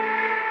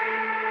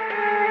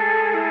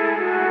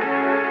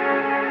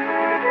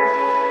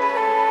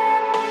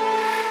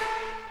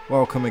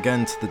Welcome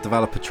again to the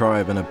Developer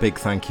Tribe, and a big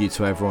thank you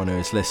to everyone who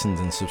has listened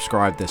and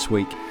subscribed this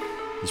week.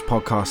 This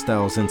podcast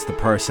delves into the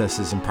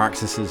processes and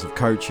practices of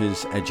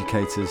coaches,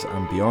 educators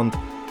and beyond,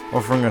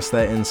 offering us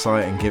their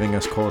insight and giving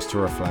us cause to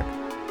reflect.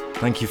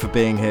 Thank you for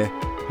being here,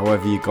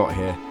 however you got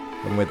here.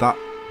 And with that,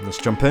 let's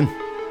jump in.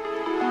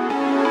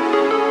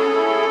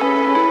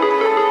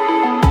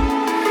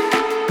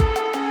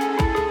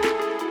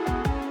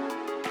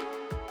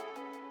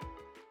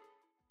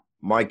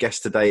 My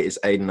guest today is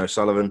Aidan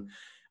O'Sullivan,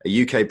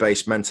 a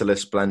UK-based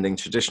mentalist blending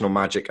traditional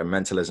magic and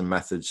mentalism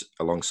methods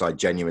alongside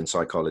genuine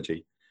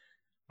psychology.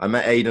 I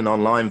met Aidan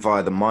online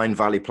via the Mind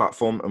Valley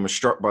platform and was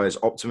struck by his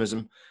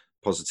optimism,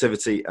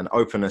 positivity, and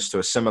openness to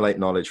assimilate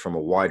knowledge from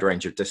a wide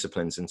range of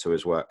disciplines into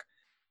his work.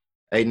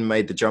 Aidan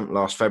made the jump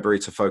last February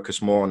to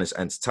focus more on his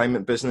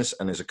entertainment business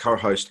and is a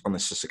co-host on the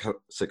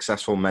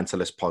Successful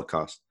Mentalist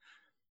podcast.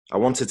 I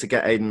wanted to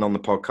get Aidan on the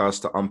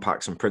podcast to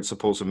unpack some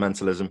principles of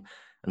mentalism,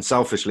 and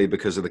selfishly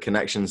because of the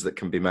connections that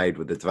can be made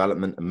with the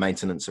development and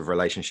maintenance of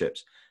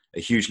relationships, a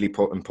hugely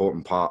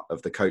important part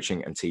of the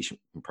coaching and teaching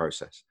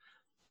process.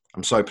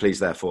 I'm so pleased,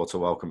 therefore, to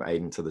welcome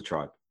Aidan to the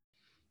tribe.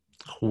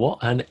 What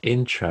an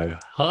intro.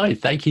 Hi,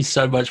 thank you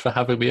so much for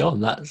having me on.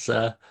 That's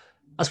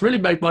really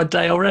made my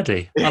day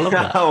already. I love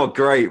that. Oh,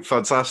 great.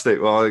 Fantastic.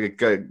 Well,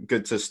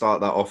 good to start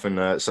that off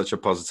in such a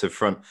positive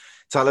front.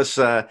 Tell us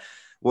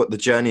what the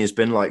journey has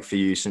been like for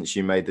you since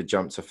you made the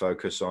jump to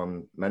focus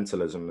on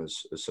mentalism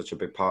as such a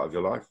big part of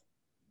your life.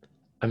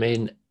 I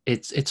mean,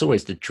 it's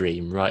always the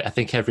dream, right? I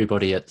think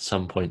everybody at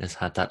some point has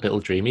had that little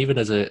dream, even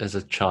as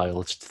a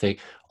child, to think,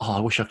 oh, I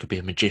wish I could be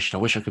a magician.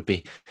 I wish I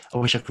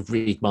could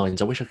read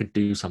minds. I wish I could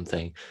do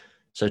something.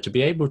 So to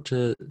be able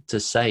to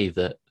say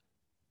that,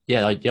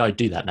 I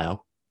do that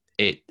now.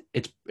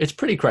 It's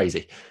pretty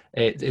crazy.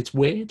 It's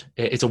weird.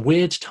 It's a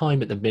weird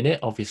time at the minute,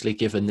 obviously,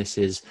 given this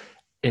is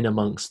in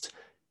amongst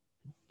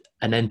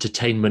an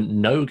entertainment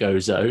no-go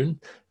zone,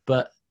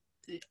 but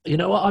you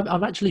know what?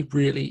 I'm actually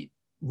really,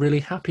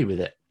 really happy with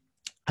it.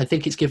 I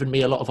think it's given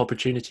me a lot of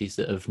opportunities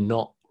that have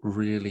not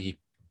really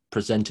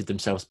presented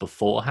themselves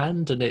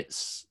beforehand, and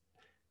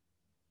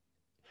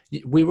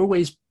we were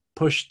always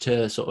pushed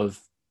to sort of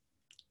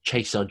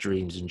chase our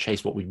dreams and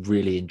chase what we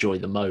really enjoy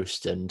the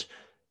most, and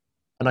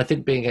I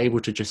think being able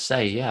to just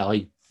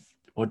say,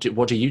 what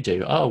do you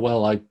do? Oh,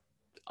 well, I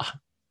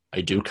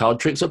do card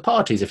tricks at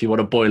parties, if you want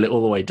to boil it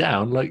all the way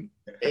down. Like,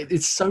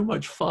 it's so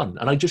much fun,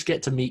 and I just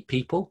get to meet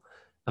people,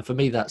 and for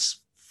me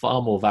that's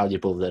far more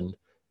valuable than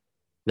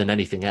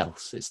anything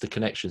else. It's the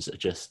connections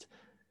that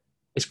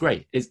it's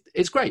great.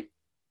 It's great.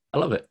 I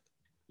love it.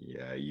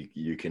 Yeah,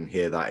 you can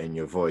hear that in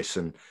your voice.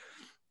 And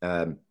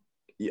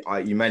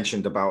you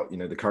mentioned about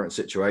the current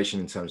situation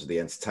in terms of the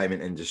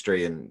entertainment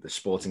industry, and the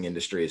sporting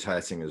industry is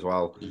hurting as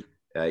well.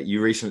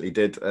 You recently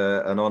did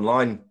an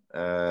online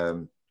I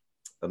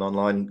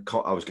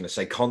was going to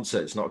say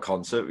concert. It's not a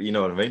concert, but you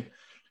know what I mean.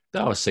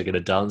 I was singing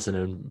and dancing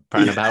and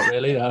praying about,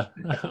 really.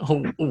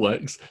 All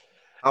works.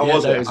 How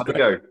was it? How'd it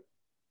go?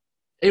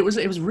 It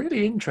was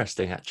really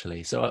interesting,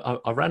 actually. So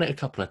I ran it a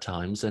couple of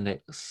times, and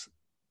it was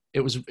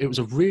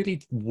a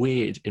really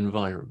weird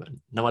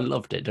environment. Now, I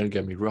loved it, don't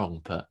get me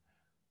wrong, but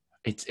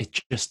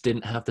it just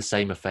didn't have the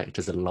same effect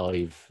as a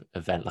live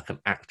event, like an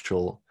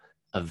actual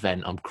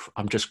event.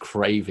 I'm just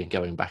craving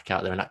going back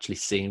out there and actually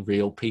seeing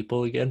real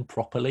people again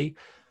properly.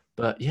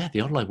 But yeah,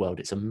 the online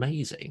world, it's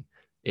amazing.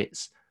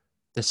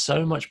 There's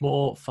so much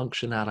more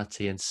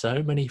functionality and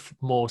so many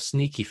more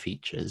sneaky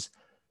features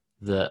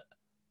that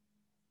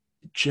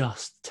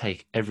just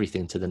take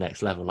everything to the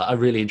next level. Like, I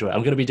really enjoy it.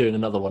 I'm going to be doing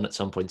another one at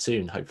some point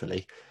soon,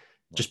 hopefully,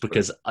 just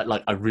because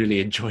I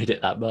really enjoyed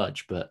it that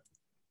much. But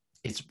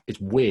it's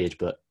weird,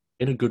 but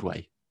in a good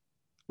way,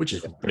 which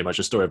is pretty much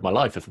the story of my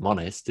life, if I'm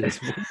honest. It's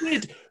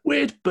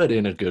weird, but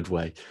in a good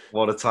way.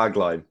 What a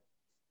tagline.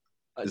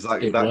 Is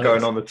that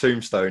going on the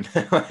tombstone?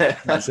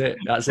 That's it.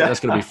 That's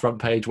going to be front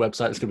page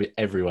website. It's going to be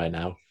everywhere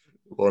now.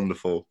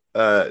 Wonderful.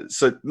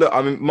 So look,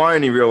 I mean, my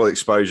only real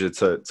exposure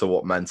to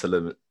what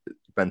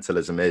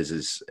mentalism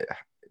is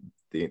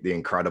the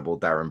incredible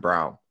Darren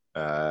Brown,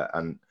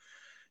 and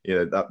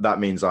that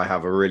means I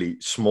have a really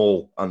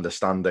small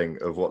understanding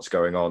of what's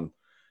going on.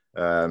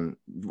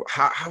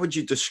 How would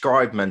you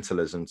describe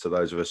mentalism to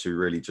those of us who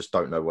really just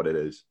don't know what it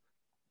is?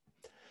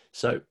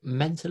 So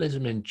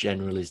mentalism in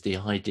general is the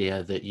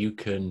idea that you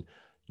can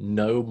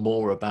know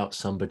more about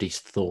somebody's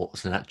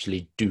thoughts and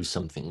actually do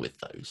something with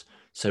those.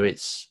 So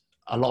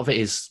a lot of it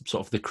is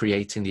sort of the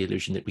creating the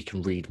illusion that we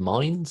can read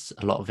minds.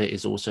 A lot of it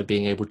is also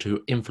being able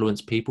to influence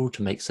people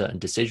to make certain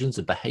decisions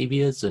and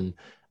behaviors and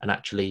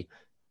actually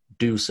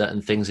do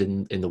certain things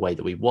in the way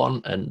that we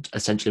want. And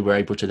essentially we're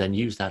able to then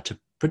use that to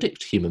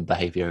predict human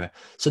behavior.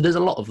 So there's a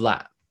lot of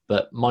that,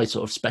 but my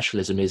sort of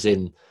specialism is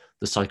in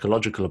the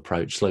psychological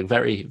approach, like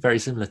very, very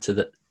similar to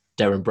the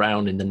Darren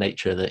Brown in the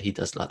nature that he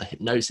does, like the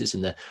hypnosis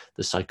and the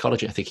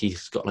psychology. I think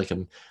he's got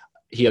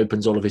he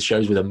opens all of his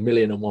shows with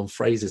 1,000,001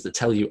 phrases that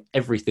tell you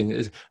everything.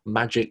 Is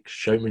magic,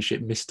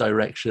 showmanship,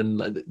 misdirection,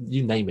 like,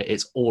 you name it.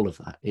 It's all of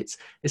that. It's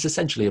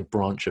essentially a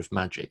branch of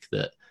magic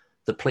that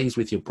plays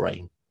with your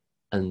brain,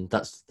 and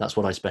that's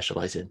what I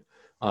specialize in.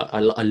 I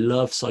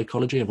love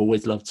psychology. I've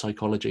always loved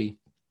psychology.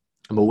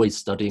 I'm always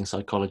studying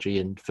psychology,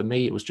 and for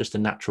me, it was just a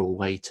natural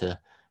way to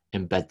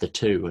embed the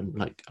two. And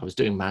like, I was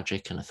doing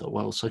magic, and I thought,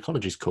 well,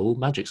 psychology's cool,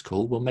 magic's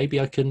cool. Well, maybe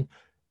I can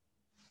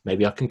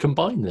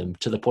combine them,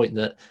 to the point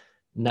that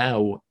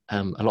now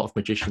a lot of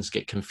magicians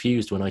get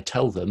confused when I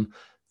tell them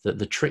that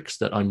the tricks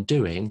that I'm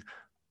doing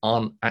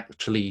aren't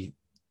actually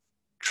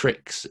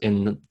tricks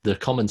in the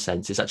common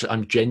sense. It's actually,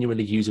 I'm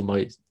genuinely using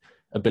my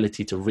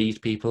ability to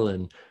read people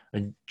and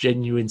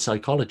genuine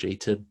psychology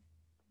to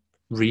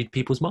read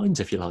people's minds,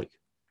 if you like.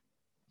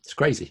 It's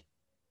crazy.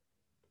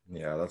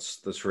 Yeah,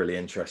 that's really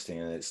interesting,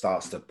 and it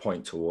starts to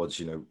point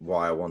towards,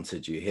 why I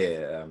wanted you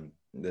here.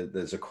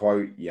 There's a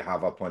quote you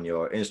have up on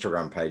your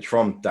Instagram page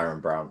from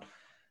Darren Brown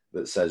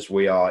that says,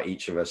 "We are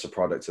each of us a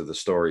product of the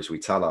stories we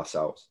tell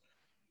ourselves."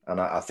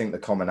 And I think the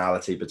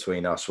commonality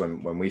between us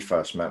when we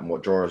first met and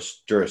what drew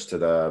us to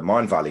the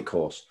Mind Valley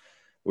course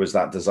was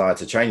that desire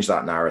to change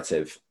that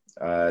narrative,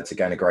 to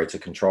gain a greater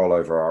control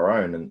over our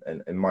own.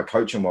 And in my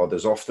coaching world,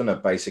 there's often a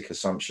basic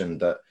assumption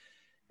that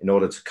in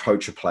order to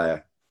coach a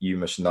player, you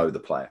must know the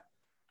player.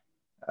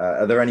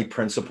 Are there any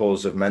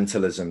principles of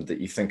mentalism that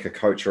you think a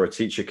coach or a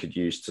teacher could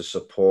use to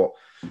support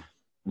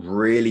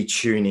really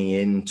tuning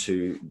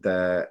into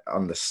their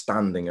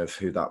understanding of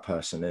who that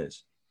person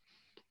is?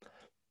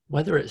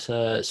 Whether it's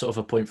a sort of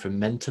a point from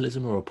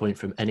mentalism or a point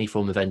from any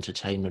form of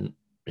entertainment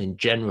in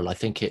general, I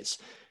think it's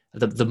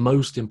the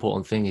most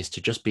important thing is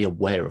to just be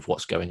aware of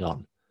what's going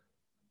on.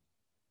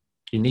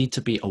 You need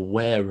to be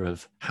aware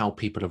of how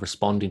people are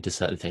responding to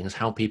certain things,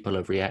 how people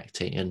are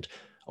reacting. And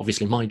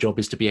obviously my job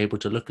is to be able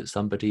to look at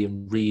somebody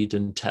and read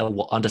and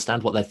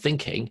understand what they're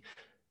thinking,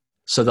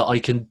 so that I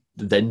can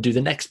then do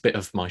the next bit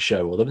of my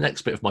show or the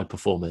next bit of my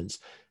performance.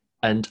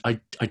 And I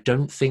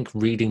don't think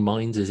reading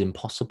minds is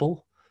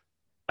impossible.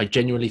 I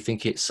genuinely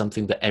think it's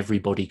something that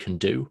everybody can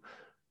do.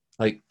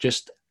 Like,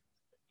 just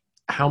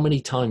how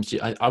many times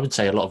I would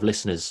say a lot of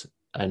listeners,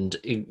 and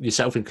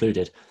yourself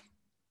included,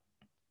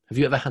 have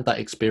you ever had that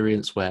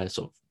experience where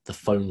sort of the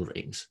phone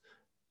rings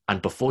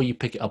and before you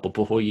pick it up or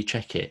before you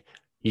check it,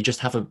 you just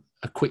have a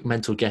quick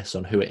mental guess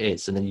on who it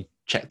is, and then you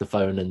check the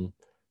phone and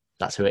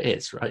that's who it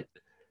is, right?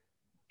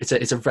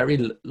 It's a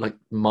very like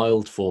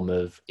mild form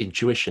of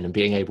intuition, and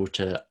being able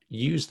to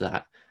use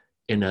that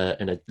in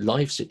a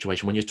live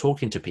situation when you're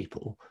talking to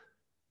people,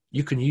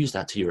 you can use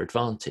that to your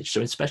advantage.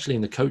 So especially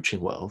in the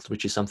coaching world,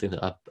 which is something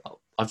that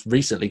I've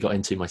recently got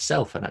into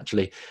myself, and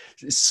actually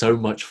it's so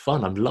much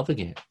fun. I'm loving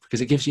it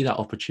because it gives you that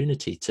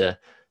opportunity to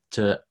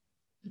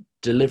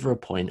deliver a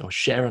point or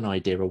share an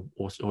idea or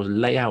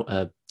lay out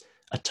a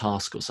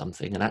task or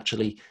something, and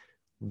actually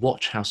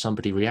watch how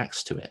somebody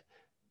reacts to it,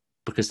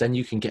 because then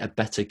you can get a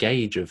better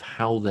gauge of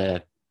how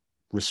they're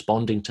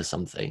responding to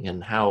something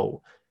and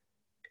how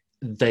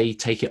they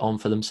take it on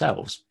for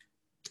themselves.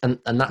 And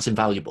that's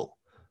invaluable.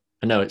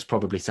 I know it's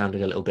probably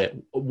sounding a little bit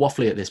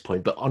waffly at this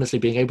point, but honestly,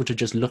 being able to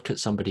just look at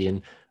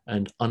somebody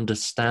and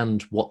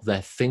understand what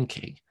they're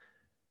thinking,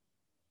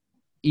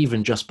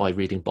 even just by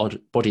reading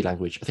body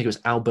language. I think it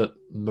was Albert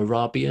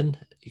Mehrabian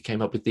who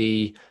came up with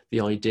the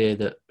idea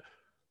that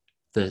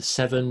the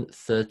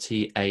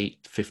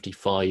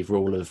 7-38-55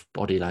 rule of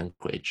body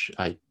language,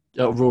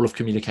 rule of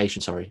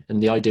communication, sorry.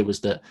 And the idea was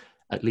that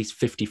at least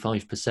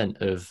 55%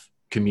 of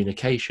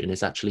communication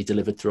is actually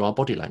delivered through our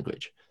body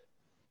language.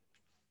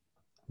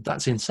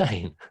 That's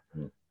insane.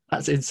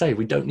 That's insane.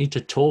 We don't need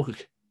to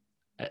talk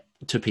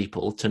to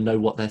people to know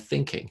what they're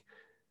thinking.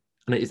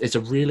 And it's a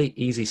really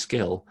easy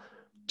skill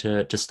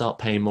to start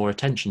paying more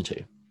attention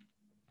to.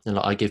 And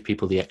like, I give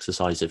people the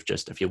exercise of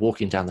just, if you're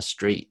walking down the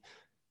street,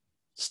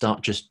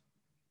 start just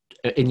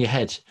in your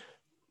head,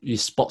 you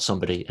spot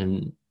somebody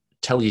and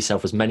tell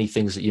yourself as many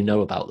things that you know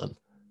about them.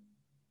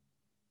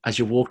 As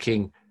you're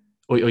walking,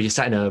 or you're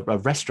sat in a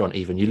restaurant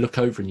even, you look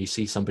over and you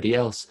see somebody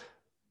else,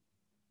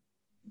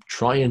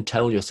 try and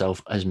tell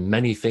yourself as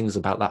many things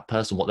about that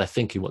person, what they're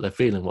thinking, what they're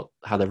feeling,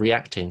 how they're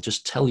reacting.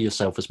 Just tell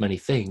yourself as many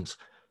things,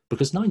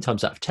 because 9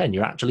 times out of 10,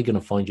 you're actually going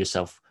to find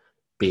yourself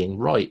being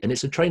right. And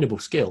it's a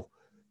trainable skill.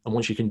 And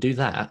once you can do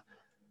that,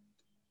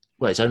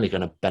 well, it's only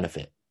going to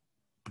benefit,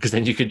 because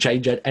then you can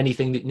change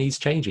anything that needs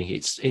changing.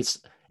 It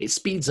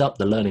speeds up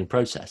the learning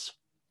process.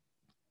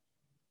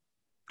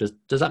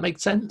 Does that make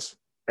sense?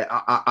 It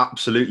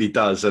absolutely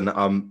does. And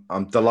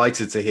I'm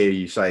delighted to hear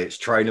you say it's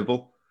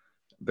trainable,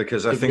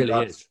 because I think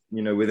really that's,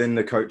 within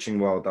the coaching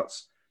world,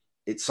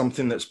 it's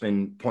something that's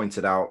been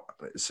pointed out,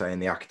 say in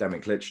the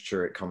academic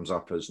literature, it comes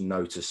up as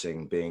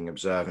noticing, being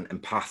observant,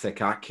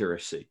 empathic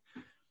accuracy.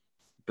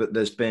 But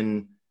there's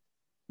been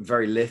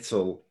very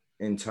little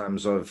in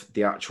terms of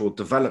the actual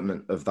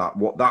development of that,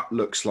 what that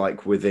looks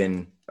like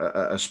within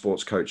a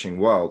sports coaching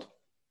world.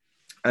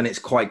 And it's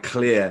quite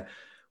clear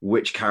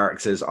which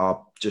characters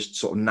are just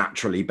sort of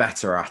naturally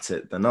better at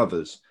it than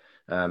others.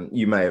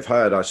 You may have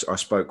heard, I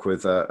spoke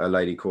with a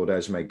lady called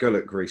Esme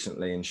Gullick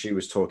recently, and she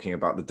was talking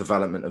about the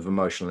development of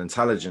emotional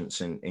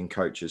intelligence in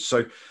coaches.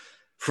 So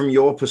from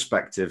your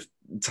perspective,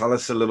 tell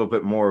us a little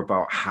bit more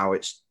about how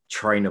it's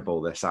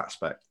trainable, this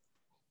aspect.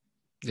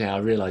 Yeah, I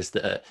realised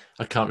that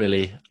I can't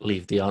really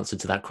leave the answer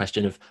to that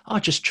question of, I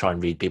just try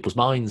and read people's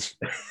minds.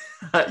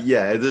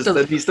 Yeah,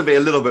 there needs to be a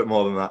little bit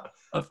more than that.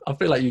 I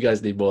feel like you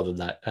guys need more than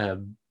that.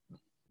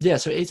 Yeah,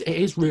 so it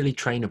is really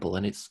trainable,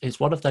 and it's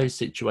one of those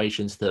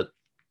situations that,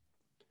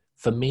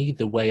 for me,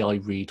 the way I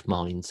read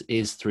minds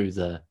is through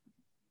the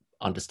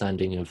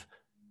understanding of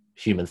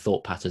human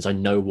thought patterns. I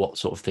know what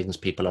sort of things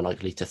people are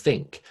likely to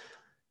think,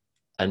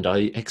 and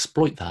I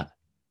exploit that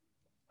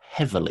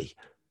heavily.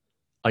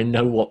 I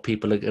know what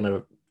people are going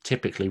to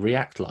typically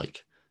react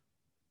like,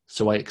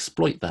 so I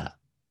exploit that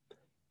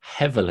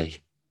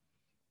heavily.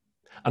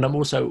 And I'm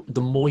also,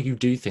 the more you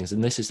do things,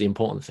 and this is the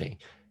important thing,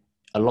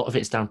 a lot of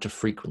it's down to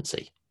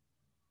frequency.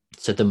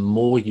 So the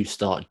more you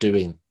start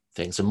doing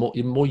things, the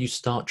more you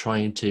start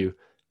trying to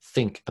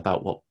think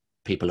about what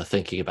people are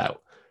thinking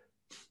about,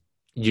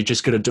 you're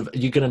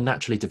gonna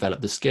naturally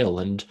develop the skill.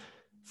 And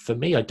for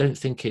me, I don't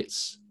think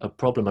it's a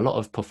problem. A lot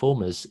of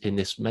performers in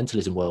this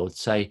mentalism world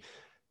say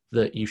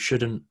that you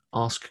shouldn't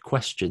ask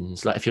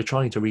questions. Like, if you're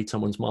trying to read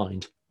someone's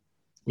mind,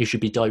 you should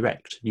be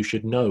direct. You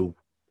should know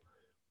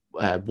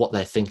what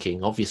they're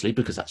thinking, obviously,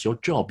 because that's your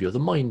job. You're the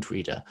mind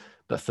reader.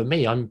 But for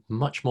me, I'm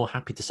much more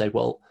happy to say,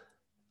 well,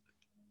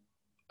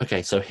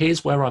 okay, so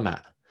here's where I'm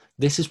at.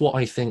 This is what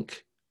I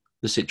think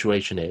the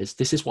situation is.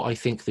 This is what I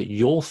think that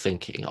you're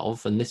thinking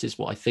of. And this is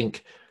what I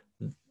think,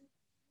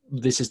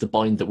 this is the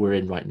bind that we're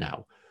in right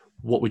now.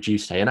 What would you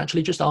say? And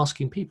actually just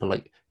asking people,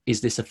 like,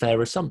 is this a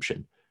fair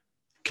assumption?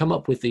 Come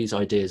up with these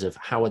ideas of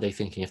how are they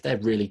thinking. If they're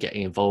really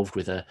getting involved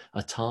with a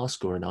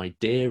task or an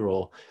idea,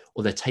 or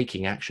they're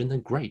taking action,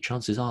 then great,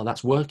 chances are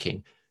that's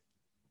working.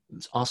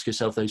 Let's ask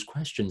yourself those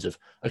questions of,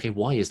 okay,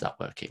 why is that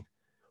working?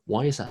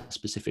 Why is that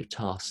specific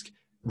task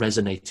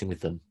resonating with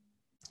them?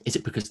 Is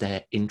it because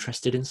they're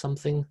interested in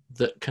something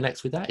that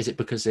connects with that? Is it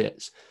because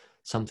it's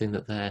something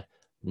that they're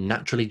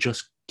naturally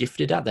just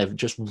gifted at? They're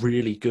just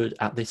really good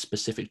at this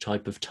specific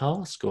type of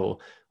task, or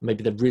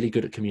maybe they're really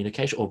good at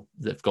communication, or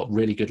they've got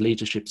really good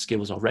leadership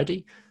skills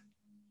already.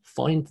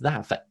 Find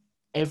that for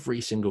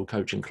every single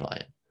coaching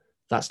client.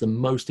 That's the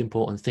most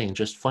important thing.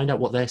 Just find out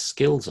what their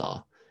skills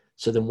are.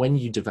 So then when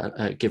you give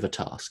a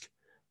task,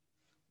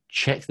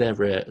 check their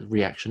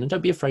reaction, and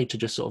don't be afraid to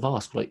just sort of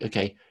ask, like,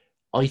 okay,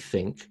 I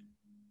think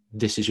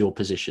this is your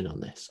position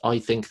on this. I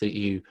think that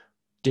you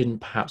didn't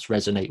perhaps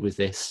resonate with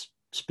this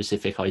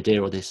specific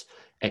idea or this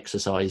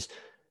exercise.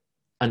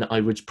 And I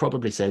would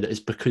probably say that it's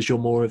because you're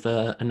more of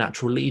a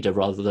natural leader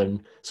rather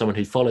than someone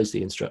who follows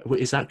the instruction.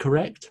 Is that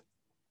correct?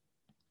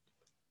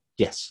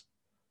 Yes,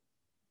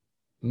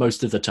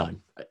 most of the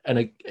time.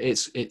 And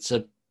it's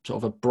a sort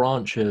of a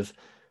branch of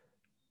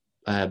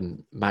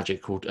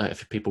magic called,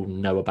 if people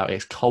know about it,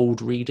 it's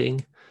cold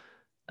reading.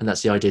 And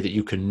that's the idea that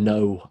you can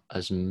know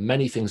as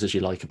many things as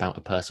you like about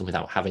a person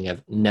without having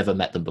never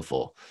met them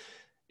before.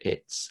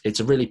 It's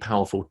a really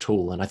powerful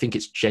tool. And I think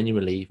it's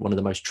genuinely one of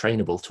the most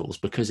trainable tools,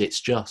 because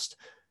it's just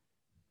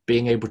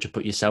being able to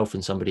put yourself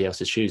in somebody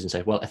else's shoes and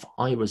say, well, if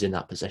I was in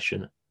that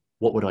position,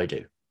 what would I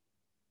do?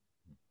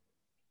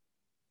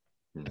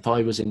 If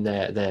I was in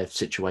their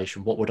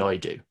situation, what would I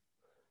do?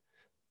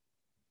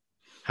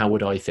 How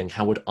would I think?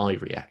 How would I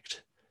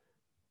react?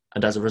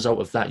 And as a result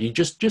of that, you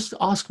just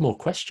ask more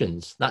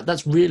questions.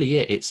 That's really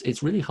it.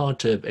 It's really hard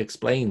to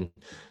explain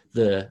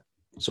the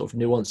sort of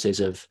nuances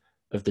of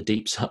the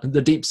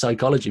deep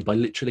psychology by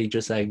literally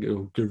just saying,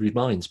 oh, go read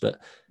minds. But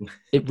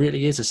it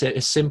really is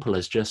as simple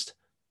as just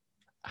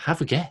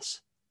have a guess.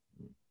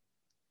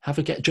 Have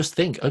a guess. Just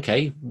think,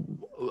 okay,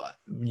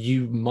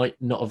 you might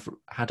not have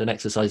had an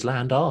exercise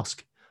land.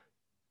 Ask.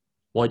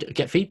 Why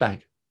get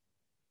feedback?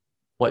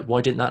 Why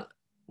didn't that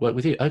work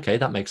with you? Okay,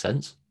 that makes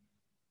sense.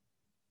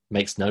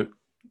 Makes note,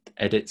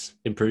 edits,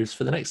 improves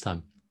for the next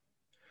time.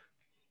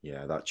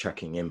 Yeah, that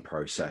checking in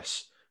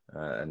process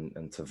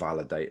and to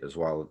validate as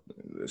well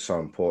is so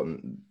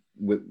important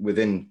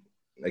within,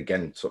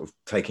 again, sort of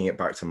taking it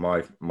back to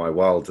my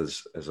world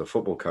as a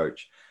football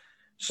coach.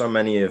 So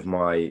many of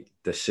my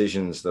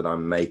decisions that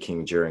I'm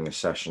making during a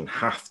session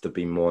have to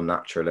be more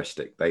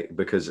naturalistic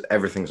because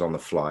everything's on the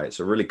fly. It's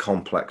a really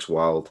complex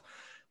world,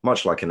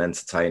 much like an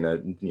entertainer,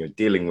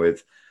 dealing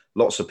with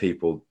lots of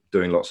people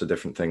doing lots of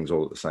different things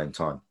all at the same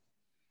time.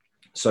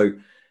 So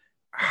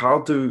how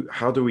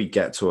do we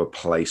get to a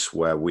place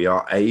where we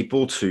are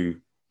able to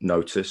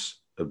notice,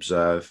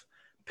 observe,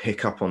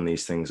 pick up on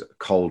these things,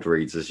 cold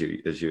reads, as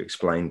you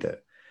explained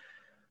it,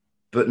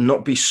 but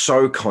not be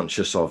so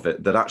conscious of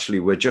it that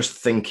actually we're just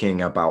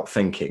thinking about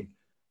thinking?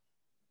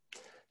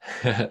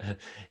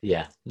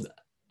 Yeah,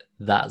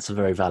 that's a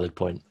very valid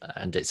point,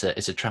 and it's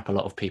a trap a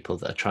lot of people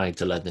that are trying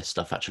to learn this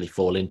stuff actually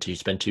fall into. You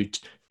spend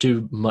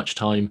too much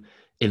time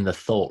in the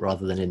thought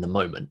rather than in the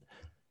moment.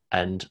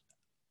 And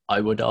I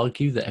would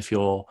argue that if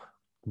you're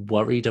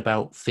worried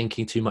about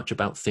thinking too much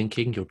about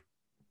thinking, you're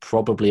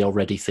probably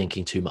already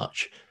thinking too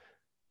much.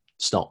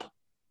 Stop.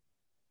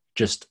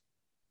 Just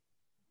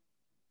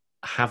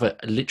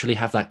literally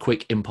have that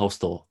quick impulse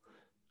thought.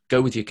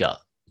 Go with your gut.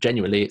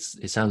 Genuinely,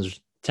 it sounds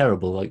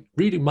terrible. Like,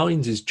 reading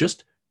minds is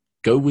just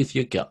go with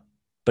your gut,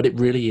 but it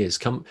really is.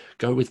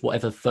 Go with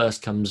whatever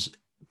first comes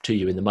to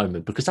you in the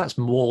moment, because that's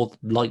more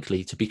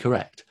likely to be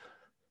correct.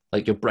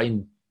 Like, your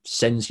brain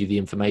sends you the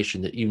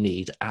information that you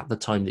need at the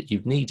time that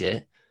you need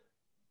it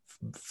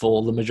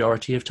for the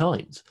majority of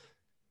times.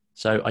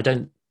 So I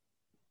don't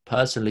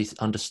personally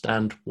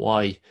understand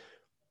why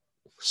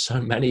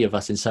so many of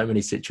us in so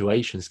many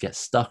situations get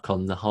stuck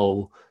on the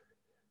whole,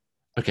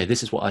 okay,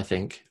 this is what I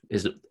think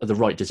is the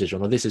right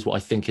decision, or this is what I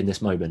think in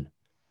this moment.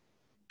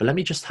 But let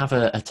me just have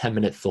a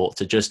 10-minute thought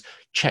to just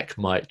check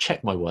my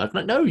work.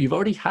 Like, no, you've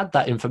already had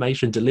that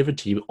information delivered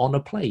to you on a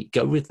plate.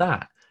 Go with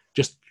that.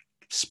 Just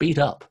speed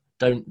up.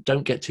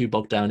 Don't get too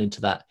bogged down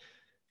into that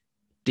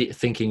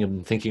thinking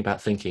and thinking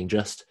about thinking.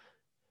 Just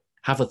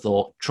have a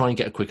thought, try and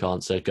get a quick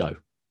answer, go.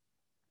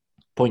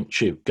 Point,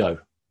 shoot, go.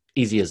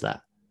 Easy as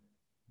that.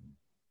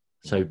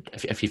 So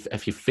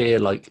if you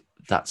feel like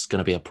that's going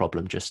to be a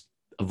problem, just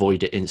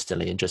avoid it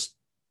instantly and just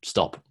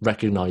stop.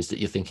 Recognize that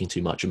you're thinking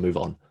too much and move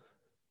on.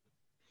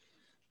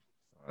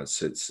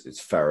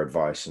 It's fair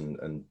advice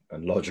and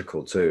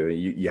logical too.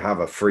 You have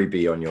a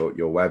freebie on your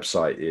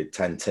website,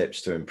 10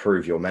 tips to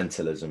improve your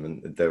mentalism,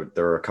 and there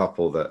are a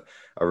couple that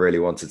I really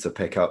wanted to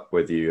pick up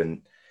with you,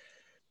 and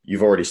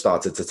you've already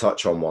started to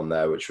touch on one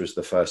there, which was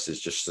the first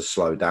is just to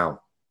slow down.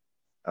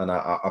 And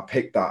I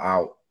picked that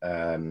out,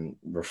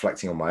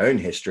 reflecting on my own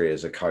history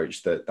as a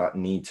coach, that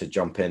need to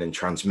jump in and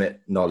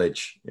transmit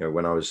knowledge. You know,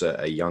 when I was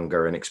a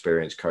younger,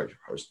 inexperienced coach,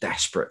 I was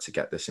desperate to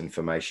get this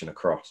information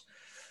across,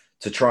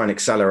 to try and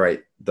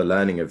accelerate the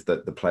learning of the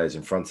players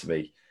in front of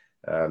me.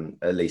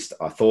 At least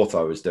I thought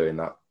I was doing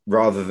that,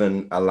 rather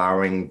than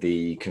allowing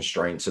the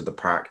constraints of the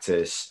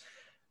practice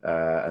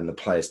and the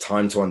players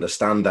time to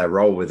understand their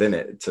role within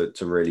it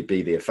to really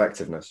be the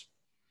effectiveness.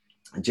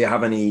 Do you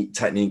have any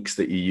techniques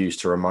that you use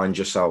to remind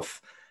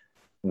yourself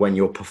when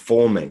you're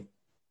performing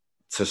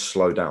to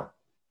slow down?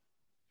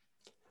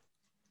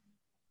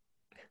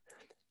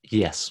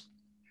 Yes.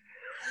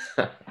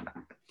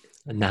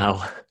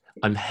 Now,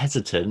 I'm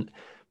hesitant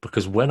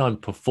because when I'm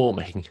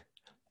performing,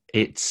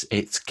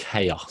 it's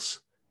chaos.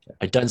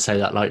 I don't say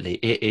that lightly.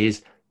 It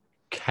is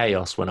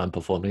chaos when I'm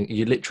performing.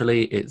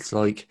 It's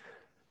like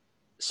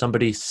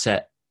somebody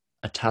set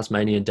a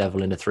Tasmanian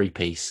devil in a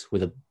 3-piece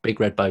with a big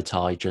red bow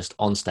tie just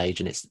on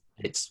stage, and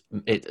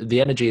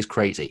the energy is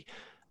crazy.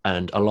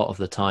 And a lot of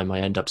the time I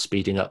end up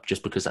speeding up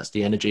just because that's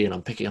the energy, and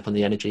I'm picking up on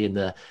the energy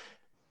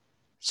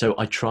so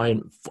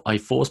I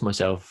force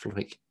myself,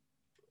 like,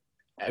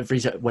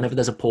 whenever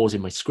there's a pause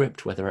in my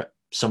script, whether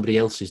somebody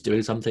else is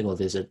doing something or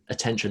there's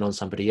attention on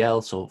somebody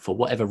else, or for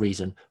whatever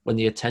reason, when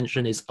the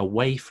attention is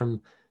away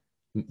from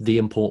the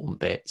important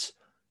bits,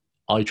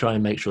 I try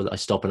and make sure that I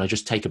stop and I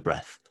just take a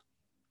breath.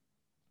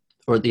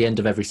 Or at the end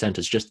of every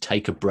sentence, just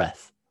take a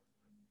breath.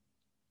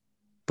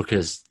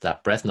 Because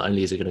that breath, not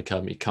only is it going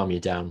to calm you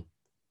down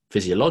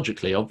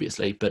physiologically,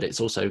 obviously, but it's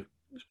also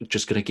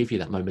just going to give you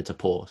that moment to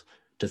pause,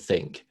 to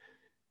think.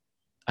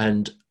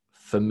 And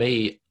for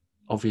me,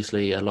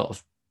 obviously, a lot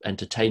of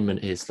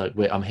entertainment is like,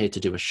 I'm here to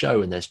do a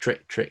show, and there's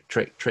trick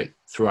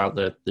throughout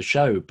the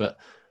show, but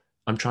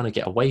I'm trying to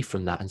get away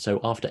from that. And so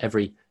after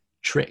every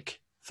trick,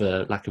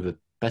 for lack of a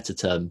better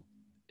term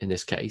in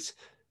this case,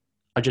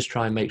 I just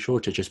try and make sure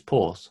to just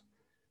pause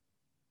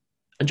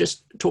and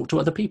just talk to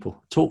other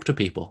people, talk to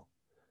people.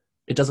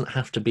 It doesn't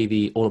have to be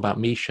the all about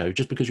me show.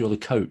 Just because you're the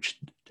coach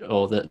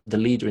or the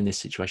leader in this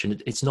situation,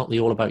 it's not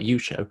the all about you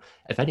show.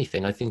 If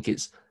anything, I think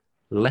it's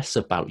less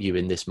about you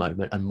in this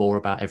moment and more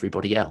about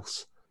everybody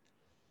else.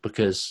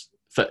 Because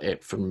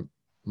from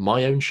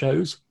my own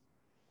shows,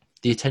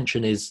 the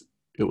attention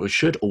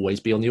should always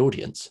be on the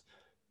audience.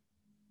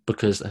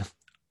 Because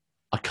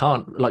I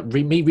can't,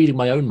 me reading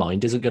my own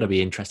mind isn't going to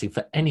be interesting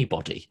for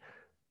anybody.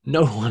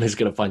 No one is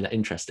going to find that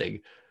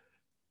interesting,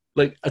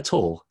 like, at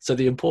all. So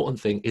the important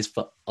thing is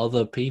for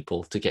other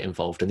people to get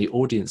involved, and the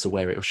audience are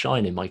where it will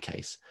shine in my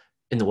case.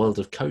 In the world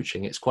of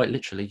coaching, it's quite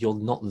literally, you're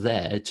not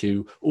there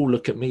to, oh,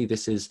 look at me,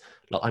 this is,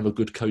 like, I'm a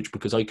good coach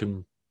because I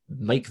can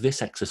make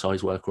this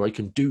exercise work, or I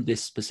can do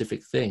this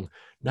specific thing.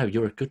 No,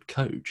 you're a good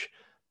coach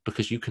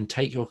because you can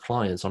take your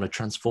clients on a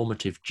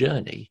transformative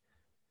journey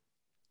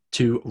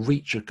to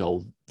reach a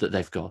goal that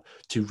they've got,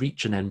 to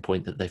reach an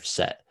endpoint that they've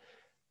set.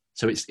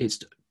 So it's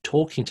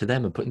talking to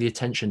them and putting the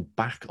attention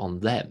back on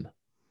them.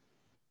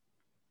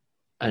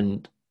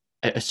 And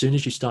as soon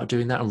as you start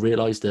doing that and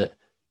realize that,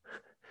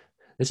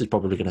 this is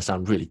probably going to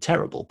sound really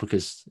terrible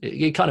because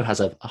it kind of has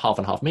a half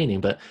and half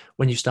meaning, but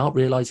when you start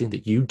realizing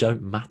that you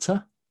don't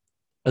matter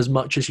as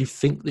much as you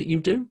think that you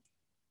do,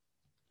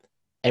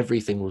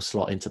 everything will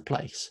slot into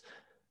place.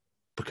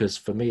 Because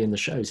for me in the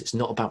shows, it's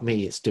not about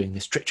me. It's doing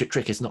this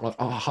trick. It's not like,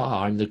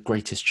 aha, I'm the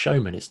greatest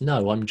showman. It's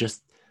no, I'm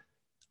just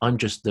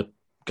the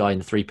guy in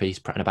the 3-piece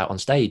prattling about on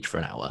stage for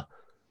an hour.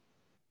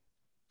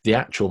 The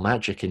actual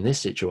magic in this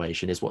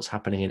situation is what's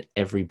happening in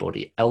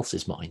everybody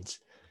else's minds.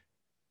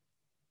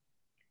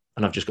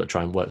 And I've just got to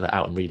try and work that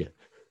out and read it.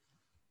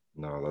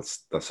 No,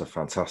 that's a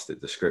fantastic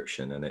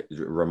description. And it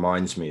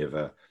reminds me of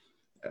a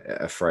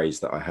phrase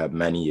that I heard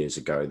many years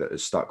ago that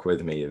has stuck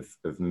with me,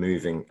 of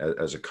moving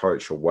as a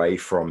coach away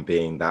from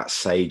being that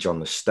sage on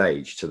the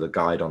stage to the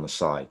guide on the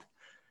side.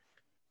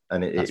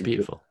 and That's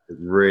beautiful. it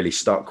really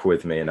stuck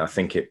with me, and I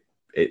think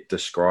it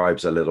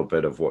describes a little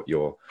bit of what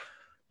you're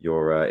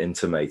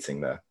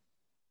intimating there.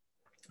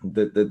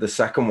 The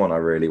second one I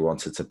really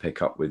wanted to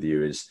pick up with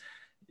you is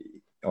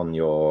on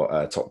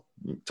your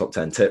top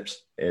 10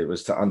 tips. It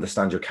was to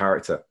understand your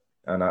character,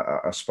 and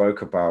I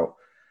spoke about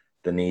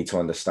the need to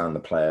understand the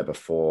player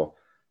before,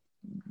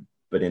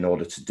 but in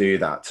order to do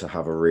that, to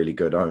have a really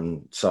good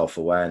own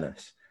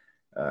self-awareness,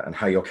 and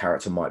how your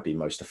character might be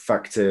most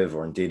effective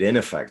or indeed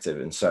ineffective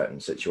in certain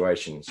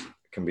situations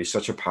can be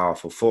such a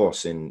powerful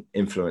force in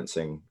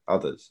influencing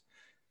others.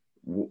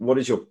 What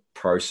is your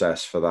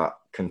process for that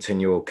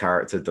continual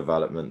character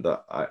development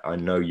that I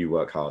know you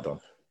work hard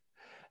on?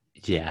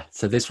 Yeah.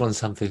 So this one's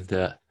something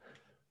that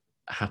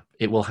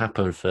it will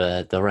happen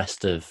for the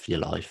rest of your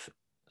life,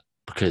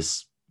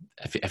 because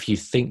if you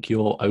think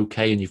you're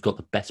okay and you've got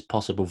the best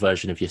possible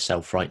version of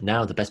yourself right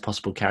now, the best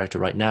possible character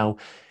right now,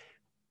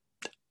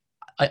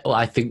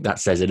 I think that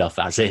says enough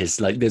as is.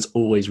 Like, there's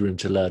always room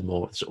to learn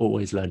more. It's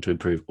always learn to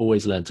improve,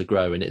 always learn to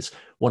grow. And it's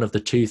one of the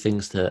two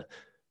things that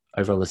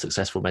over on the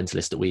Successful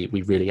Mentalist that we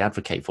really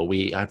advocate for.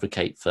 We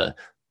advocate for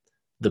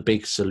the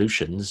big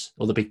solutions,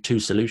 or the big two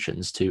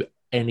solutions to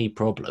any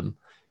problem,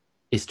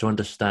 is to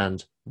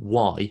understand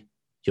why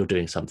you're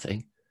doing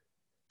something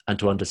and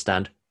to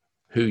understand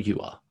who you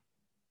are.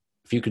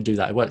 If you can do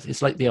that, it works.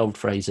 It's like the old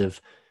phrase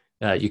of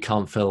you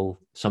can't fill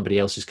somebody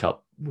else's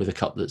cup with a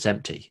cup that's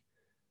empty.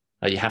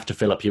 You have to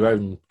fill up your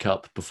own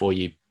cup before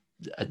you.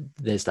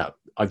 There's that.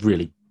 I've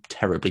really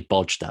terribly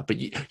bodged that, but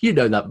you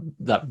know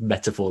that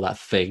metaphor, that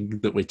thing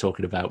that we're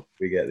talking about.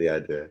 We get the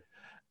idea.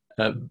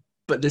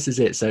 But this is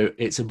it. So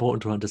it's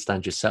important to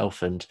understand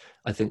yourself, and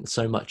I think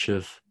so much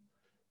of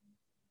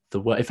the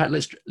work. In fact,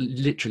 let's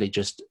literally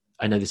just.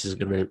 I know this isn't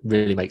going to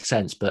really make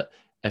sense, but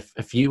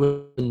if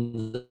you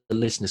and the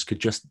listeners could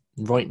just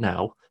right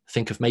now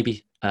think of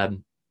maybe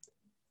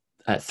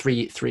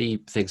three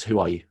things. Who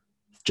are you?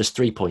 Just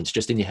 3 points,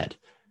 just in your head.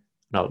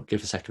 And I'll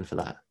give a second for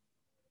that.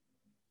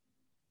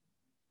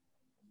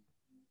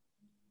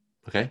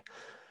 Okay.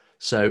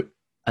 So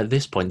at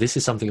this point, this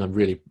is something I'm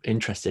really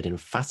interested in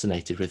and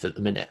fascinated with at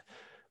the minute,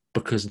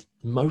 because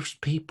most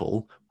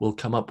people will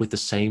come up with the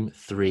same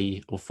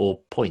 3 or 4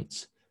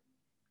 points.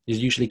 You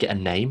usually get a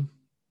name,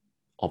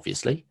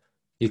 obviously.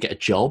 You get a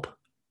job,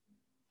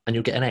 and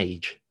you'll get an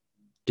age.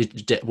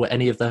 Were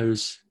any of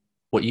those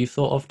what you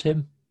thought of,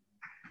 Tim?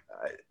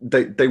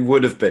 They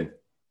would have been.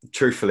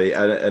 Truthfully,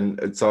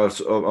 and so I've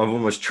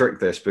almost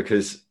tricked this,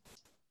 because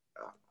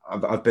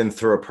I've been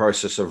through a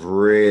process of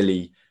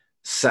really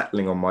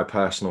settling on my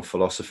personal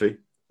philosophy,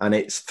 and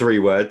it's 3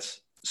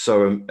 words.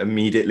 So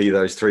immediately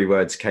those 3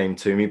 words came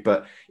to me.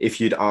 But if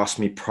you'd asked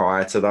me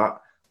prior to that,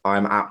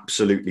 I'm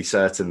absolutely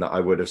certain that I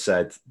would have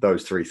said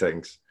those 3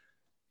 things.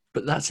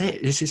 But that's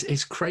it.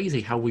 It's crazy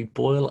how we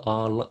boil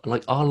our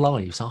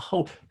lives, our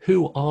whole.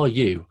 Who are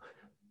you?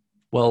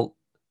 Well,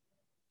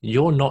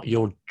 you're not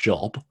your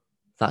job.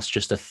 That's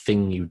just a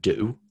thing you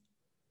do.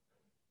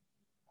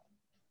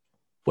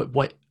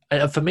 What?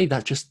 For me,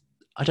 that just,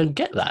 I don't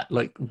get that.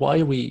 Like, why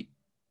are we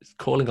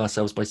calling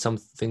ourselves by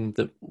something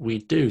that we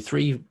do?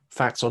 3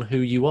 facts on who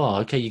you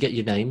are. Okay, you get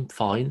your name,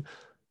 fine.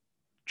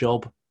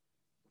 Job,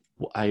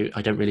 I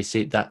don't really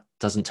see it. That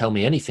doesn't tell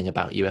me anything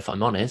about you, if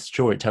I'm honest.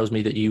 Sure, it tells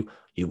me that you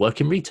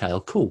work in retail.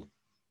 Cool.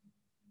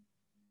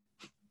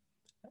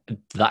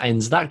 That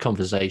ends that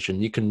conversation.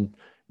 You can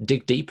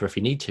dig deeper if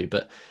you need to,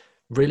 but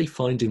really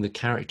finding the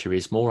character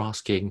is more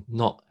asking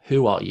not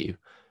who are you,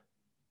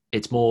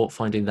 it's more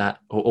finding that,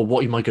 or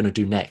what am I going to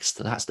do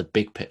next? That's the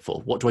big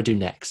pitfall. What do I do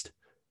next?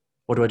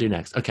 What do I do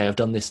next? Okay, I've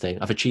done this thing,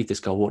 I've achieved this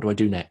goal, what do I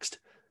do next?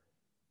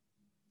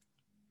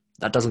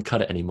 That doesn't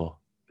cut it anymore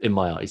in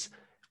my eyes.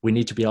 We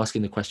need to be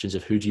asking the questions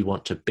of who do you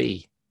want to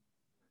be?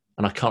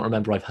 And I can't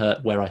remember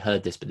where I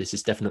heard this, but this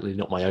is definitely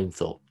not my own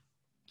thought.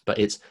 But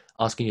it's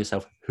asking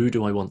yourself, who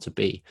do I want to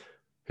be?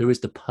 Who is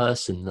the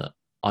person that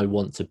I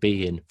want to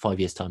be in 5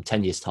 years' time,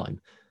 10 years'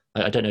 time?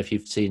 I don't know if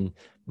you've seen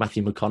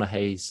Matthew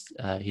McConaughey's,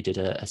 he did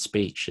a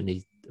speech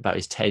and about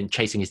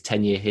chasing his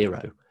 10-year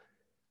hero.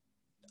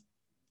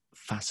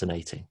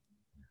 Fascinating.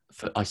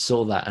 I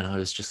saw that and I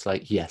was just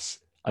like, yes,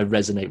 I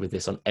resonate with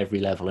this on every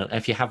level. And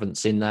if you haven't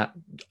seen that,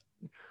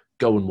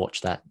 go and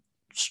watch that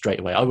straight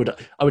away. I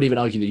would even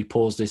argue that you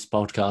pause this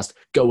podcast,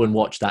 go and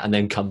watch that, and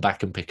then come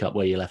back and pick up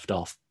where you left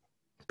off,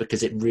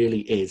 because it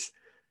really is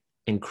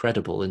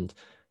incredible. And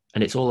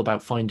it's all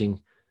about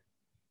finding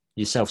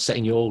yourself,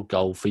 setting your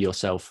goal for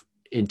yourself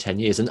in 10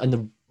 years. And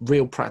the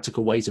real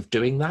practical ways of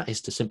doing that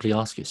is to simply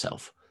ask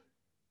yourself,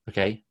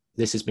 okay,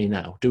 this is me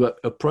now. Do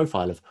a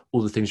profile of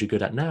all the things you're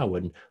good at now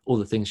and all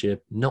the things you're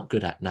not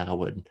good at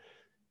now. And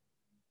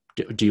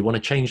do you want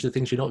to change the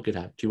things you're not good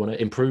at? Do you want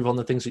to improve on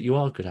the things that you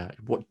are good at?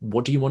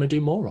 What do you want to do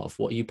more of?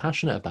 What are you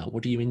passionate about?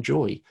 What do you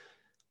enjoy?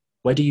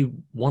 Where do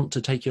you want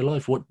to take your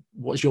life?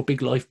 What's your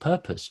big life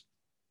purpose?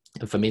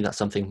 And for me, that's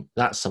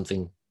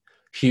something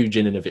huge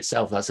in and of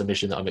itself. That's a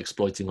mission that I'm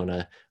exploiting on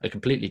a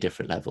completely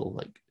different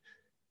level.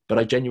 But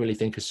I genuinely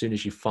think as soon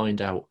as you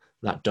find out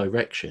that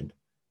direction,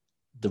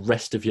 the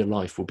rest of your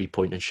life will be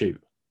point and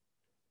shoot.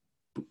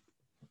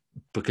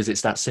 because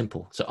it's that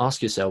simple. So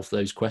ask yourself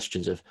those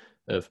questions of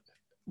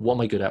what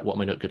am I good at? What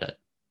am I not good at?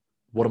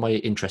 What am I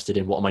interested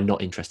in? What am I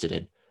not interested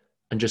in?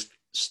 And just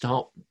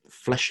start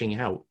fleshing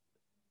out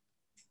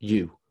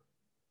you.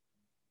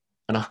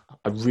 And I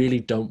really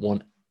don't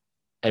want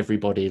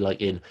everybody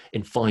like in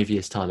 5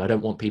 years time, I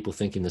don't want people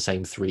thinking the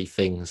same three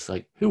things.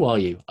 Like, who are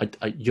you?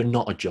 You're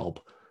not a job.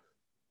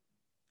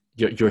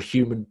 You're a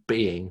human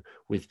being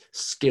with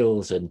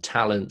skills and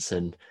talents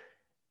and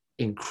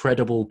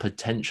incredible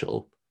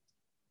potential.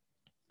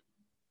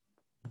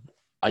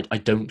 I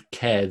don't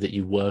care that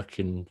you work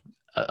in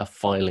a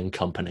filing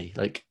company.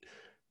 Like,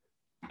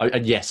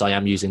 and yes, I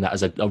am using that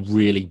as a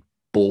really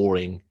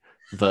boring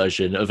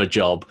version of a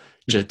job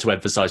to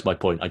emphasize my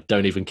point. I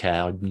don't even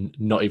care. I'm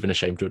not even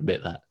ashamed to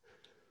admit that.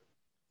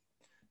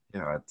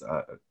 Yeah,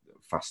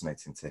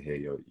 fascinating to hear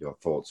your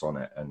thoughts on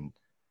it. And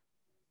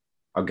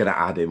I'm going to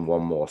add in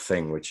one more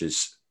thing, which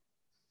is,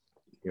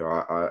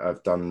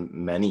 I've done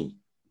many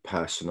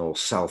personal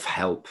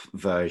self-help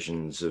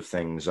versions of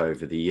things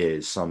over the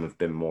years. Some have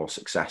been more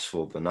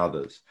successful than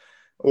others.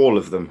 All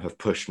of them have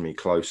pushed me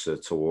closer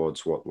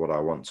towards what I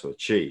want to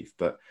achieve.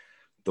 But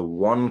the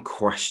one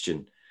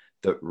question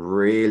that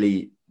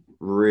really,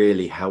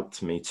 really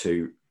helped me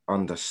to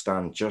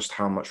understand just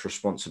how much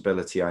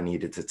responsibility I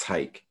needed to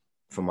take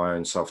for my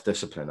own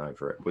self-discipline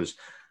over it was,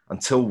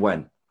 until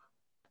when?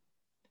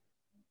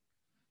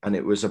 And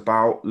it was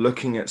about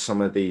looking at some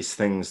of these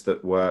things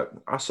that were,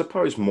 I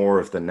suppose, more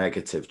of the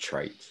negative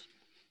traits.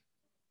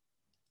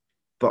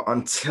 But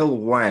until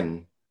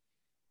when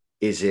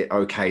is it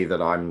okay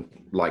that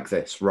I'm like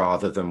this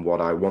rather than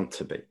what I want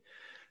to be?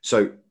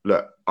 So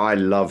look, I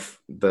love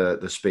the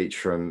speech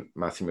from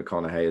Matthew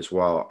McConaughey as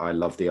well. I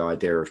love the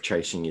idea of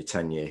chasing your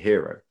 10-year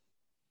hero.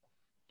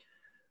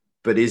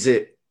 But is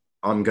it,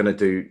 I'm going to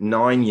do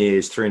 9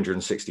 years,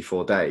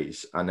 364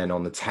 days, and then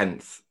on the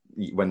 10th,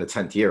 when the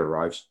 10th year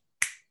arrives,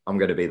 I'm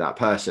going to be that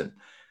person?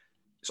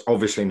 It's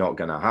obviously not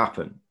going to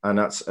happen. And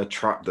that's a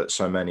trap that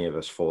so many of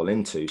us fall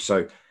into.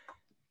 So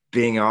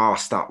being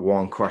asked that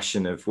one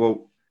question of,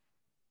 well,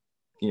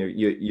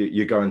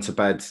 you're going to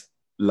bed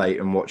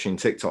late and watching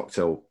TikTok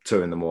till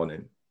 2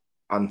 a.m.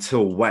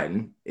 Until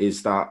when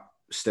is that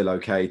still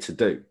okay to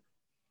do?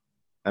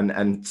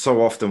 And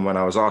so often when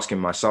I was asking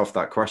myself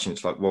that question,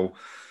 it's like, well,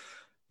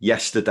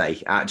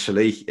 yesterday,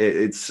 actually,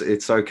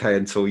 it's okay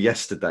until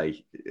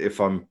yesterday, if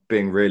I'm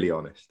being really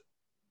honest.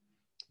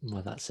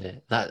 Well, that's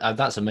it.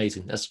 That's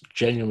amazing. That's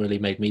genuinely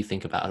made me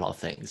think about a lot of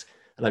things,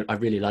 and I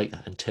really like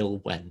that. Until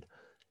when?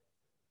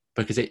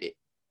 Because it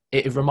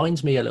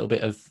reminds me a little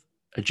bit of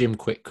a Jim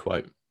Quick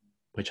quote,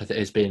 which I think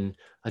has been,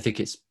 I think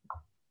it's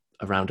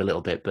around a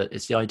little bit, but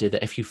it's the idea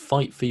that if you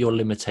fight for your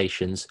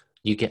limitations,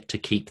 you get to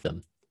keep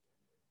them.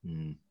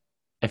 Mm.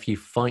 If you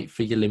fight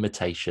for your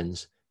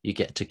limitations, you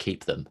get to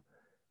keep them.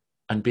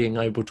 And being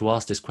able to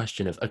ask this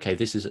question of, okay,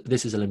 this is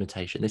a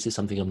limitation. This is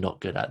something I'm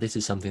not good at. This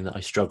is something that I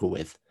struggle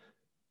with.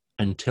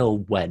 Until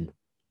when?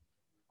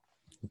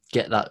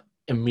 Get that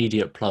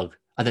immediate plug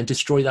and then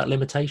destroy that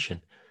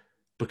limitation.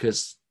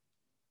 Because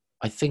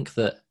I think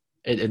that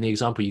in the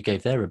example you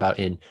gave there about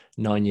in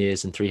 9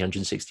 years and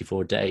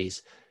 364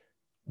 days,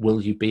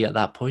 will you be at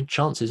that point?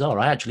 Chances are,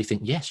 I actually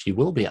think, yes, you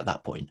will be at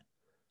that point.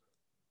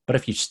 But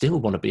if you still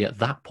want to be at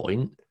that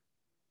point,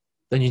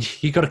 then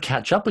you got to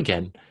catch up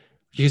again,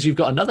 because you've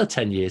got another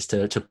 10 years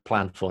to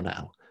plan for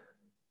now.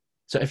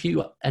 So if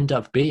you end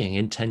up being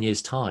in 10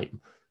 years'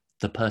 time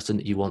the person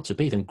that you want to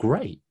be, then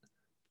great.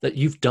 That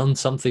you've done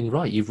something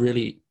right. You've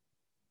really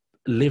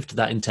lived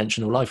that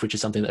intentional life, which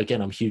is something that,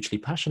 again, I'm hugely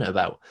passionate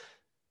about.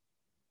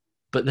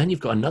 But then you've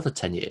got another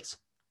 10 years.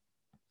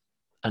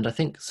 And I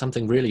think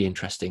something really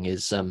interesting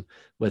is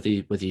whether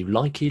you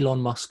like Elon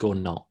Musk or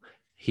not,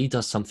 he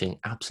does something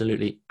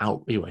absolutely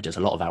he does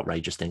a lot of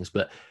outrageous things,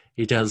 but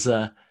he does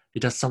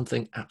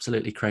something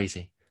absolutely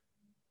crazy.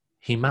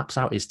 He maps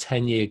out his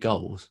 10-year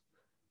goals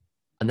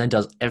and then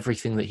does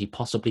everything that he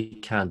possibly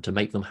can to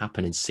make them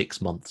happen in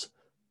 6 months.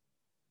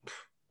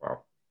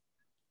 Wow.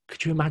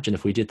 Could you imagine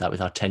if we did that with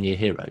our 10-year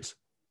heroes?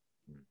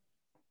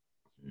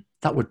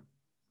 That would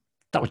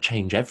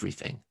change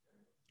everything.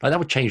 Like, that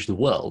would change the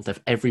world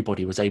if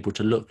everybody was able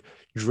to look,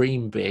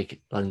 dream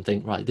big, and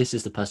think, right, this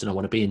is the person I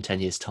want to be in 10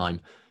 years' time.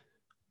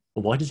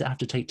 Well, why does it have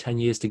to take 10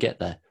 years to get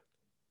there?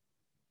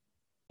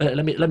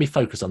 Let me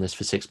focus on this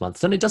for 6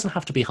 months. And it doesn't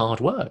have to be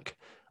hard work.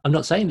 I'm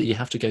not saying that you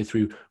have to go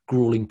through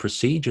grueling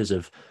procedures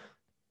of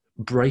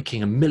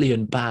breaking a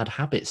million bad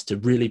habits to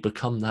really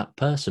become that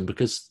person,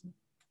 because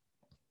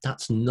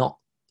that's not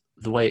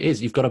the way it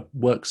is. You've got to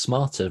work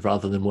smarter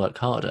rather than work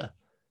harder.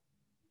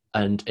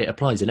 And it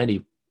applies in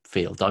any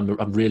field.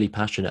 I'm really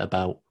passionate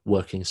about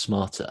working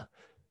smarter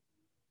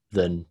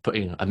than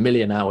putting a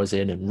million hours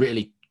in and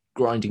really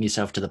grinding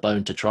yourself to the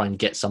bone to try and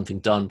get something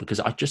done, because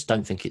I just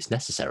don't think it's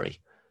necessary.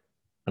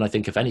 And I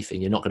think, if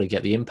anything, you're not going to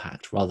get the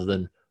impact, rather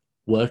than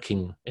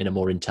working in a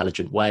more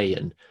intelligent way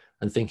and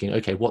thinking,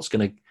 okay, what's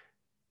going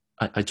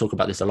to, I talk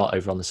about this a lot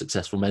over on the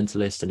Successful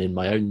Mentalist and in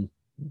my own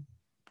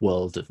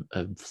world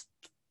of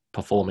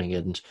performing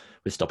and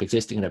with Stop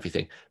Existing and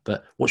everything.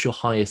 But what's your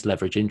highest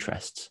leverage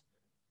interests?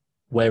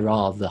 where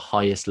are the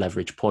highest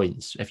leverage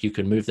points? If you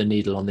can move the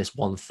needle on this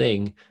one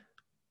thing,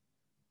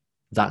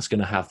 that's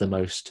going to have the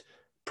most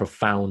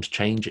profound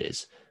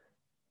changes.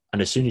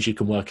 And as soon as you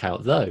can work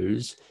out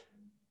those,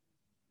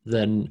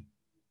 then,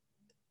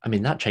 I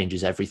mean, that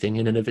changes everything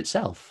in and of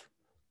itself.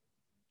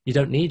 You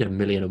don't need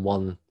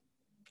 1,000,001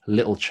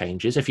 little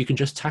changes. If you can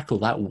just tackle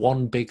that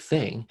one big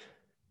thing,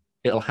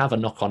 it'll have a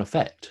knock-on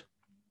effect.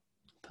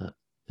 But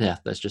yeah,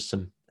 there's just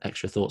some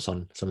extra thoughts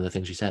on some of the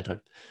things you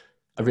said.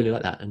 I really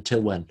like that.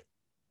 Until when?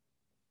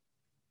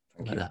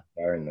 Thank Like you that.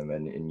 for sharing them.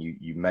 And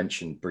you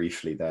mentioned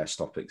briefly there,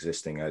 Stop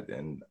Existing.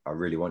 And I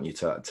really want you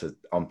to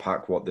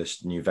unpack what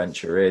this new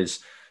venture is.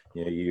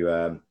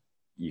 You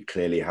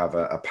clearly have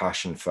a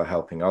passion for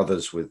helping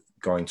others with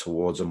going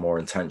towards a more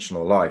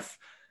intentional life.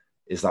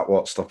 Is that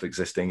what Stop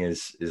Existing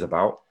is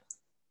about?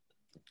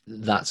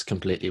 That's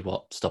completely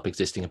what Stop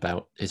Existing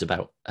is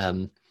about.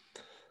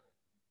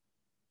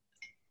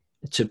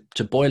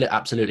 To boil it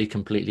absolutely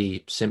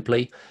completely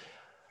simply,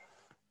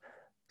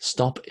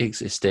 Stop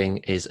Existing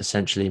is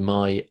essentially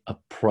my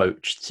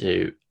approach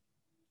to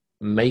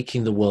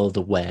making the world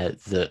aware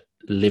that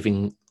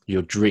living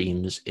your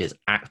dreams is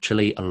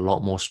actually a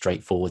lot more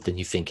straightforward than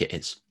you think it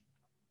is.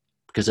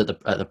 Because at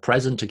the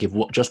present, to give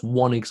just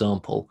one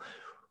example,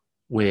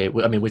 we're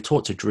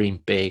taught to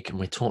dream big, and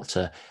we're taught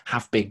to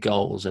have big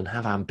goals and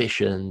have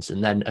ambitions.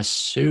 And then as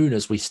soon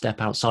as we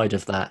step outside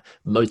of that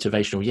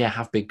motivational,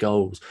 have big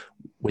goals,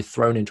 we're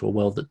thrown into a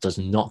world that does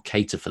not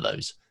cater for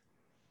those.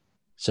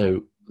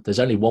 So there's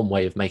only one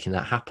way of making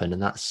that happen,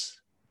 and that's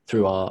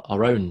through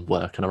our own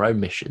work and our own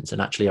missions,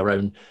 and actually our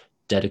own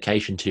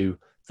dedication to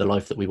the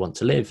life that we want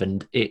to live.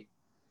 And it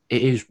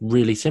is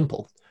really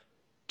simple.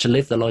 To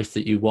live the life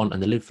that you want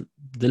and to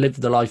live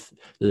the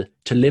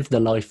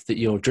life that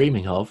you're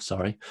dreaming of,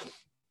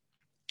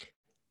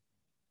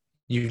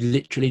 you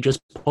literally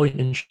just point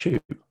and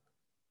shoot.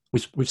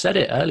 We've said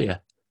it earlier.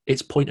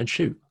 It's point and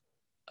shoot.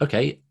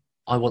 Okay,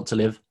 I want to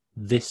live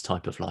this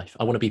type of life.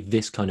 I want to be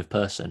this kind of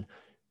person.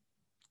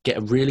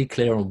 Get really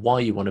clear on why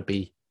you want to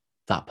be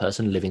that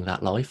person living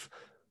that life,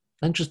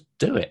 and just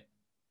do it.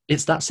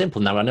 It's that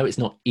simple. Now, I know it's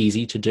not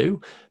easy to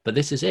do, but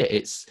this is it.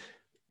 It's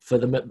for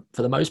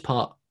the most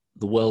part,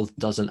 the world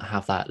doesn't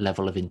have that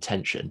level of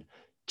intention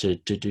to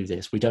do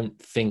this. We don't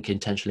think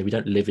intentionally. We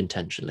don't live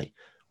intentionally.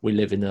 We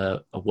live in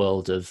a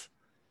world of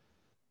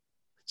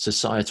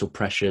societal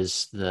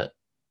pressures that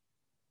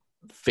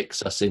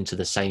fix us into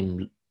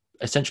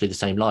essentially the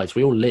same lives.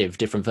 We all live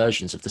different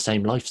versions of the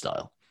same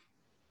lifestyle.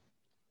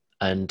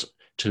 And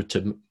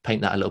to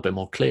paint that a little bit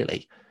more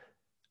clearly,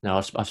 now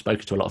I've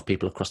spoken to a lot of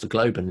people across the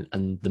globe,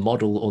 and the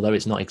model, although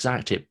it's not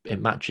exact,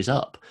 it matches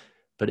up.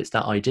 But it's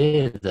that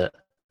idea that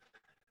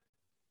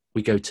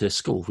we go to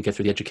school, we go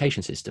through the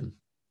education system,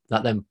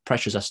 that then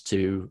pressures us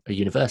to a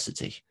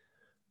university,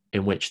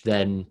 in which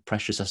then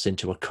pressures us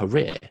into a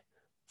career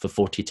for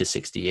 40 to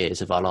 60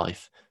 years of our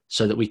life,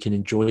 so that we can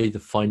enjoy the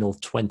final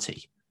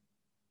 20.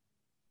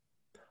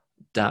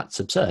 That's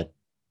absurd.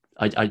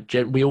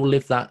 We all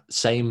live that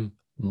same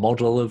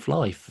model of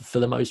life for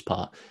the most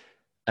part.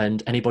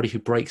 And anybody who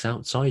breaks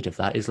outside of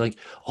that is like,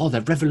 oh,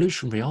 they're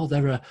revolutionary. Oh,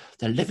 they're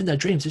living their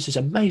dreams. This is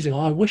amazing.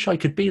 Oh, I wish I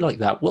could be like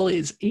that. Well,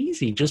 it's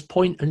easy. Just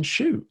point and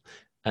shoot.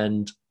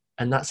 And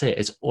that's it.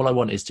 It's all I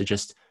want is to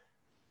just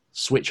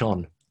switch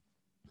on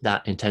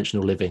that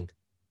intentional living,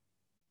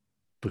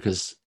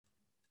 because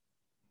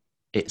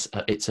it's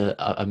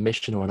a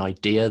mission or an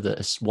idea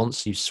that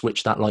once you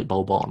switch that light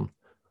bulb on,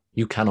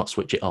 you cannot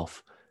switch it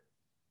off.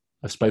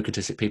 I've spoken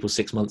to people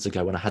 6 months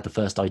ago when I had the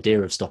first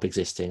idea of Stop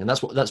Existing, and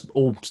that's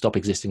all Stop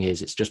Existing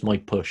is. It's just my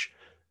push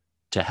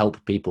to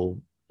help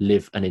people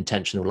live an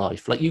intentional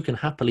life. Like, you can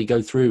happily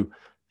go through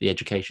the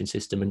education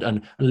system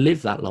and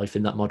live that life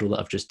in that model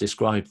that I've just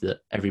described that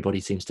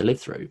everybody seems to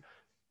live through.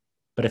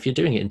 But if you're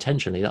doing it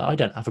intentionally, I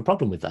don't have a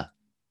problem with that,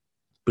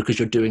 because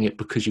you're doing it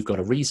because you've got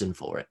a reason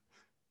for it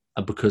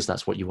and because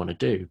that's what you want to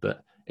do.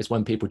 But it's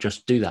when people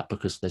just do that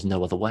because there's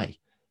no other way.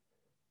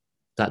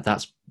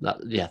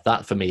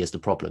 That for me is the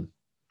problem.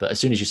 But as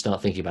soon as you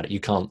start thinking about it, you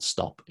can't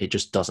stop. It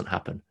just doesn't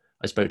happen.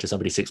 I spoke to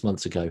somebody 6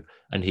 months ago,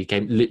 and he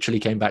literally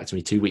came back to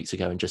me 2 weeks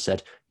ago and just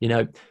said,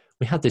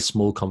 we had this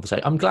small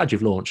conversation. I'm glad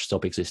you've launched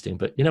Stop Existing,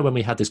 but when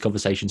we had this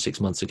conversation 6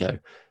 months ago,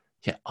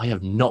 I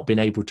have not been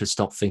able to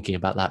stop thinking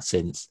about that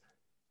since.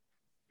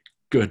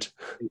 Good.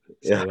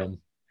 Yeah. So,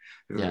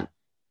 yeah.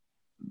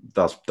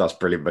 That's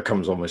brilliant. It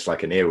becomes almost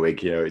like an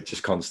earwig, it's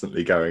just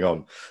constantly going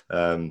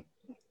on.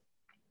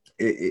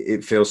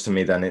 It feels to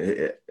me then,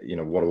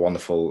 what a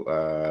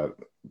wonderful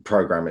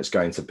program it's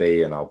going to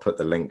be, and I'll put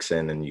the links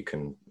in, and you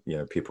can,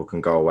 people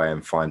can go away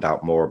and find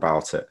out more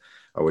about it.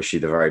 I wish you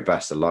the very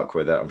best of luck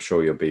with it. I'm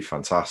sure you'll be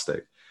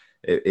fantastic.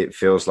 It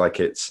feels like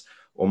it's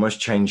almost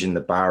changing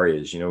the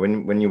barriers.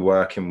 When you're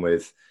working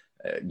with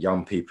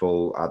young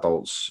people,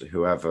 adults,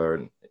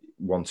 whoever,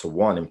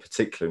 one-to-one in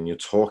particular, and you're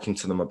talking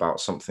to them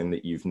about something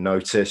that you've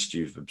noticed,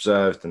 you've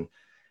observed, and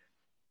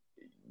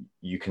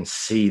you can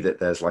see that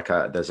there's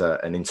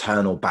an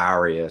internal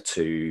barrier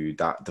to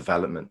that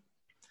development.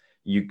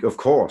 You, of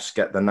course,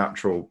 get the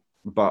natural,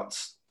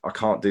 but I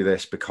can't do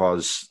this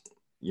because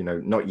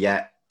not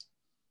yet,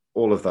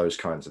 all of those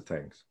kinds of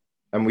things.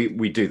 And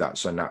we do that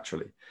so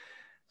naturally.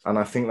 And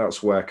I think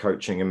that's where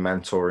coaching and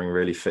mentoring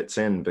really fits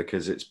in,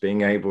 because it's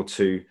being able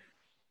to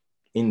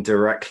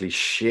indirectly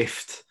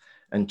shift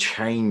and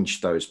change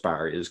those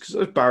barriers, because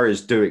those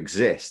barriers do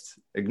exist.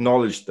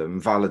 Acknowledge them,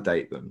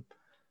 validate them.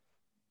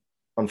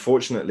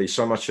 Unfortunately,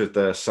 so much of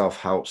the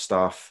self-help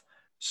stuff,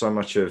 so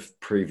much of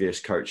previous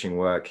coaching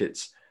work,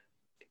 it's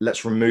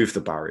let's remove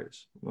the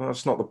barriers. Well,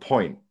 that's not the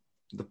point.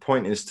 The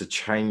point is to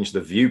change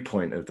the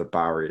viewpoint of the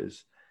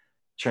barriers,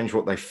 change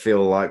what they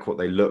feel like, what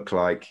they look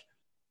like,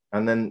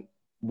 and then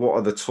what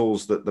are the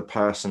tools that the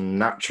person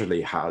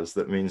naturally has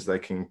that means they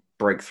can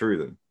break through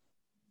them.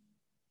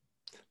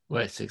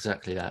 Well, it's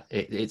exactly that.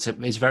 It's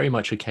very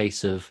much a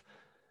case of,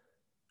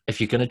 if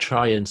you're going to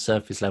try and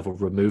surface level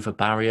remove a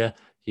barrier,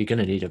 you're going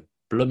to need a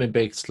blooming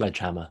big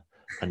sledgehammer,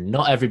 and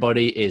not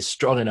everybody is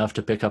strong enough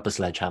to pick up a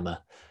sledgehammer.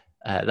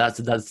 That's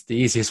the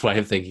easiest way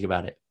of thinking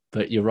about it.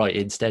 But you're right.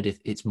 Instead,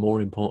 it's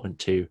more important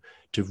to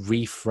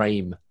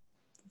reframe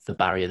the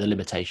barrier, the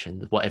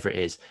limitation, whatever it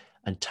is,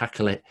 and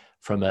tackle it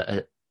from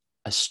a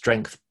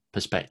strength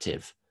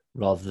perspective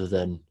rather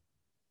than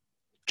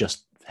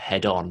just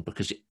head on.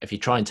 Because if you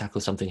try and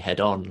tackle something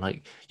head on,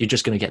 like, you're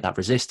just going to get that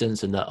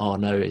resistance and that, oh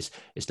no, it's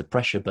the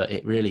pressure. But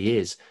it really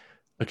is,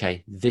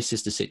 okay, this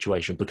is the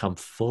situation. Become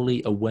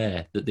fully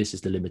aware that this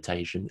is the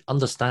limitation.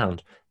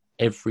 Understand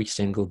every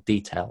single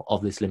detail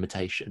of this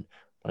limitation.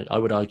 Like, I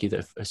would argue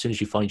that as soon as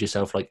you find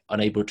yourself like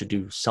unable to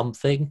do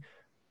something,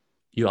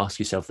 you ask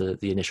yourself the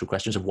initial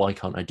questions of, why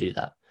can't I do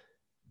that?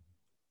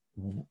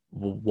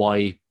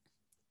 Why?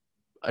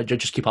 I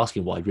just keep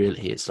asking why,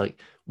 really. It's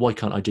like, why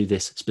can't I do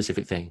this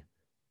specific thing?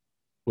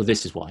 Well,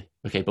 this is why.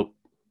 Okay, but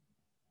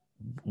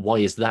why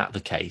is that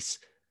the case?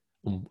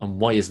 And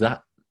why is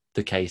that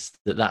the case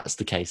that that's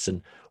the case?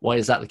 And why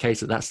is that the case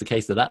that that's the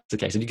case that that's the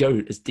case? And you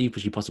go as deep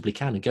as you possibly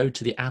can and go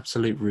to the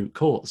absolute root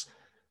cause.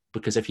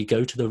 Because if you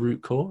go to the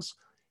root cause,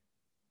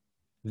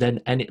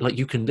 then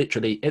you can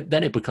literally,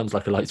 then it becomes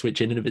like a light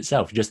switch in and of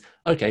itself. You just,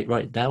 okay,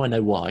 right, now I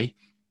know why.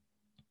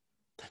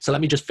 So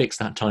let me just fix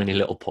that tiny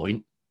little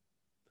point,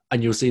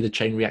 and you'll see the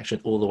chain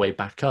reaction all the way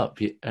back up.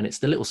 And it's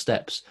the little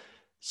steps,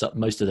 so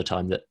most of the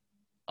time, that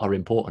are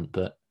important,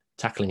 but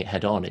tackling it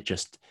head on, it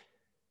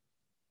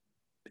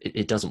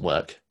doesn't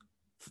work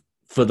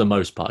for the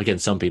most part. Again,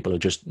 some people are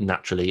just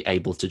naturally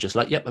able to just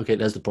like, yep, okay,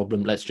 there's the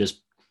problem. Let's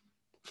just,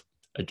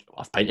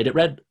 I've painted it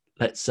red.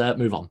 Let's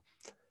move on.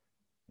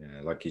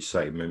 Yeah, like you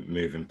say,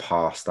 moving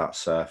past that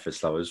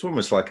surface level. It's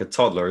almost like a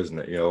toddler, isn't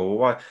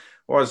it?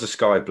 Why is the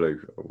sky blue?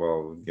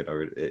 Well,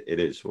 it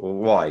is. Well,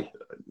 why?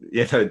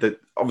 That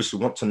obviously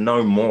want to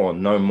know more.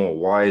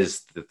 Why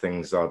is the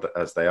things are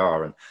as they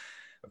are? And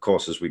of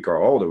course, as we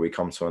grow older, we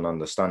come to an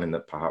understanding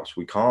that perhaps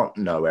we can't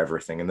know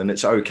everything, and then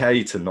it's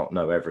okay to not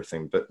know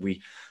everything, but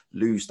we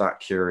lose that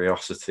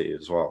curiosity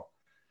as well.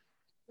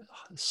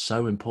 It's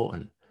so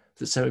important.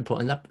 It's so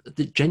important.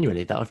 That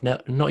genuinely, that I've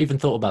not even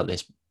thought about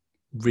this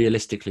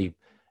realistically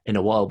in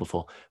a while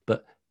before,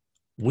 but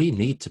we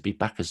need to be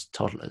back as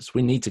toddlers.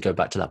 We need to go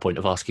back to that point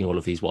of asking all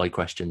of these why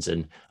questions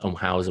and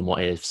hows and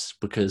what ifs,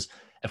 because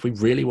if we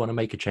really want to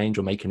make a change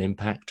or make an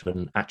impact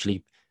and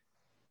actually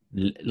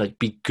like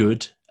be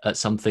good at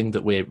something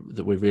that we're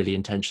really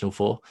intentional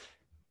for,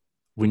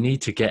 we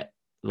need to get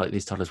like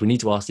these toddlers. We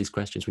need to ask these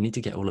questions. We need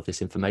to get all of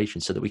this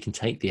information so that we can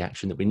take the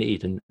action that we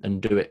need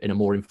and do it in a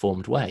more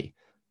informed way.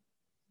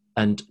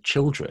 And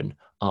children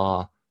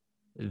are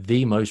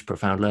the most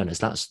profound learners.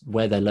 That's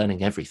where they're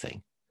learning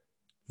everything.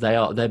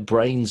 Their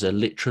brains are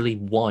literally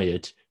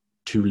wired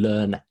to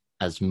learn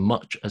as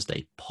much as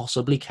they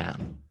possibly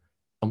can.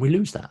 And we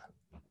lose that.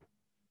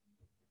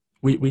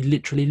 We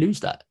literally lose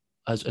that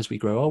as we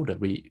grow older.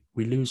 We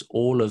lose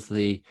all of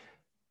the,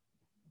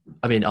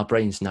 I mean, our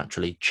brains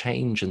naturally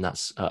change, and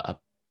that's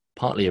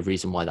partly a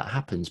reason why that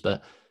happens,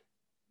 but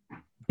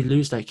we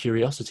lose that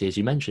curiosity, as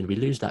you mentioned. We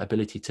lose that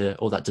ability to,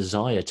 or that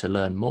desire to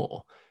learn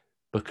more,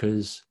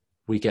 because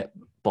we get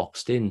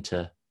boxed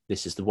into,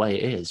 this is the way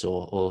it is,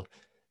 or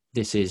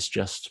this is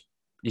just,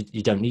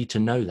 you don't need to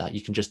know that.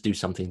 You can just do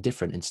something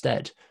different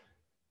instead.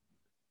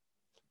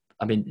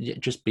 I mean,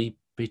 just be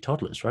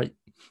toddlers, right?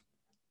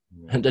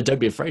 Yeah. And don't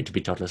be afraid to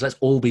be toddlers. Let's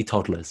all be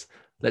toddlers.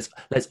 Let's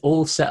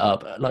all set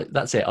up, like,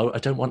 that's it. I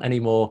don't want any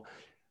more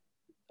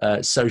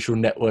social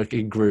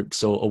networking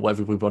groups or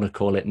whatever we want to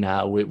call it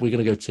now. We're going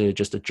to go to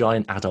just a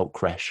giant adult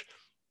creche.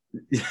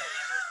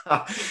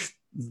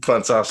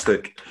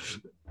 Fantastic.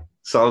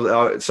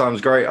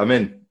 Sounds great. I'm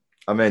in.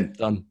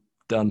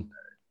 Done.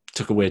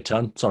 Took a weird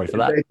turn. Sorry for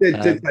that.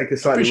 It did take a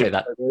slightly. Appreciate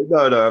that.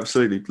 No,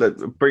 absolutely.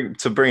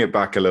 To bring it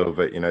back a little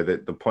bit,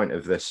 the point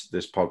of this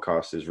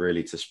podcast is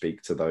really to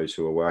speak to those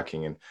who are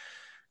working in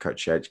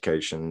coaching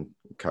education,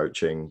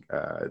 coaching,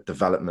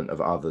 development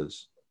of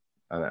others.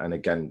 And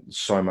again,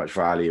 so much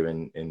value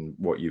in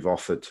what you've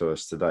offered to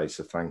us today.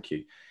 So thank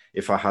you.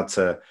 If I had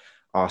to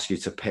ask you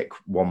to pick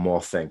one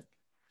more thing,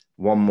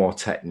 one more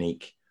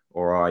technique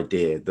or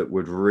idea that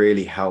would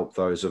really help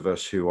those of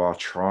us who are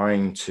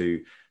trying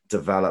to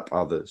develop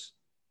others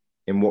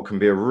in what can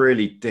be a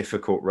really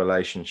difficult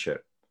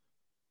relationship,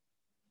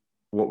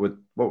 what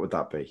would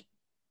that be?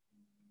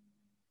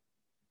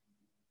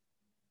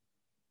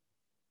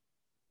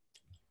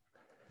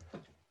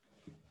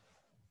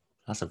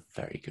 That's a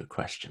very good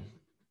question.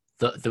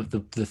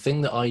 The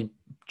thing that I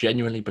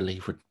genuinely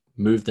believe would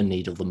move the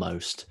needle the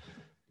most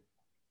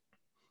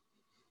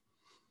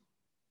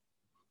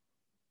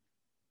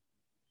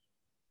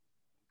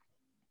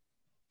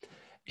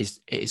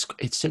is it's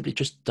simply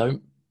just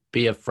don't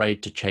be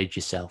afraid to change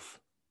yourself.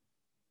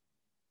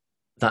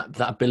 That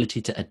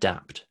ability to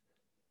adapt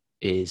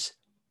is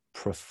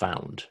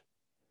profound.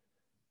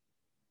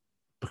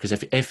 Because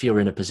if you're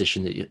in a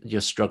position that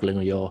you're struggling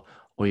or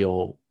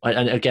you're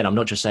and again, I'm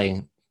not just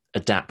saying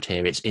adapt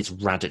here, it's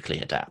radically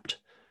adapt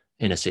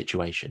in a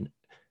situation.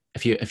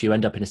 If you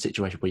end up in a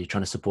situation where you're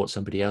trying to support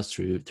somebody else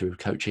through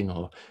coaching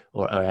or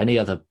any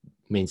other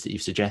means that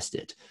you've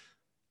suggested,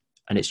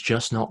 and it's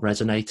just not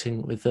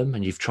resonating with them,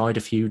 and you've tried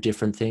a few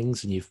different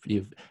things and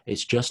you've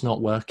it's just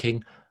not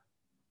working,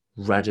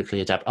 radically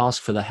adapt,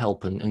 ask for the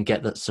help and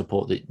get that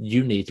support that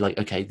you need. Like,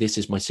 okay, this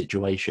is my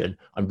situation,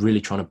 I'm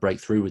really trying to break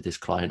through with this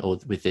client or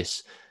with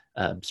this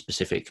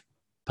specific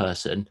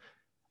person,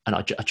 and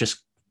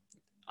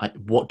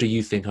what do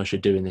you think I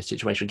should do in this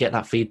situation? Get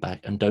that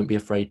feedback and don't be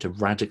afraid to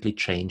radically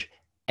change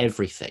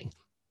everything.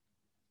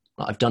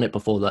 I've done it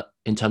before, that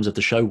in terms of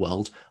the show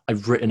world,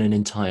 I've written an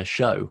entire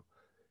show,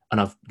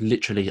 and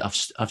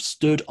I've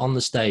stood on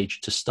the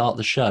stage to start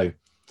the show,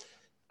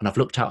 and I've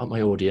looked out at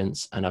my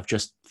audience and I've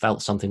just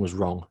felt something was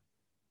wrong.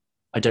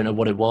 I don't know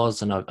what it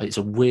was, and it's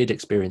a weird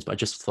experience, but I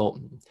just thought,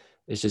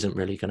 this isn't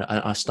really going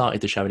to... I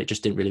started the show and it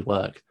just didn't really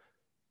work.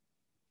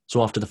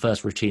 So after the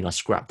first routine, I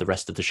scrapped the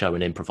rest of the show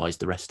and improvised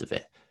the rest of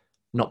it.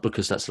 Not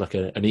because that's like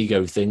an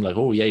ego thing, like,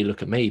 oh, yeah,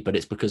 look at me, but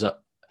it's because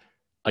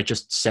I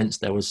just sensed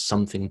there was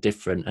something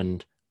different,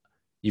 and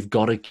you've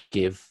got to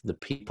give the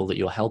people that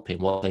you're helping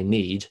what they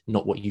need,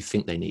 not what you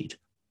think they need.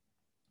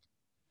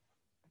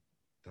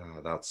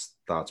 That's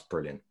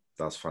brilliant.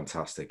 That's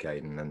fantastic,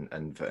 Aidan.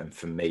 And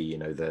for me, you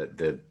know,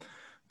 the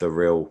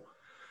real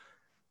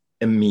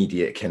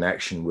immediate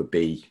connection would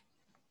be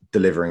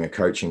delivering a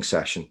coaching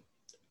session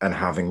and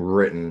having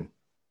written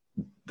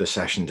the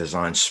session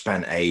design,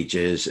 spent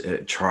ages,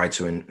 tried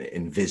to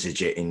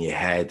envisage it in your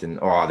head, and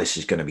this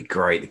is going to be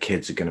great. The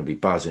kids are going to be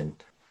buzzing,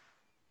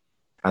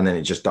 and then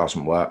it just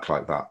doesn't work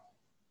like that.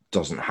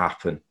 Doesn't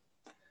happen.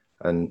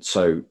 And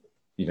so,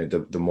 you know,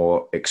 the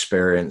more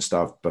experienced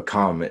I've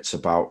become, it's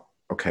about,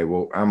 okay,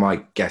 well, am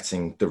I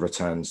getting the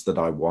returns that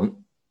I want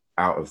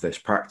out of this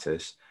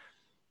practice?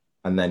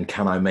 And then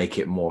can I make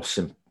it more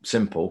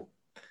simple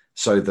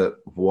so that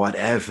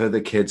whatever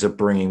the kids are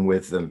bringing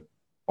with them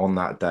on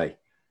that day,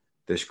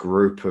 this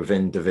group of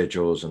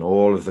individuals and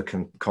all of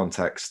the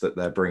context that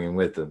they're bringing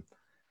with them,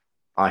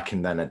 I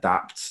can then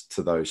adapt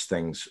to those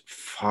things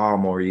far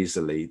more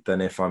easily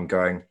than if I'm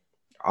going,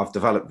 I've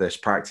developed this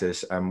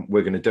practice and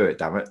we're going to do it,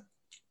 damn it.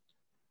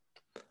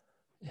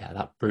 Yeah,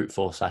 that brute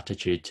force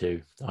attitude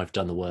to, I've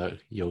done the work,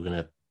 you're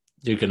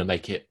gonna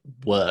make it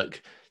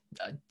work.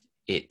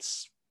 It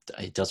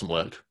doesn't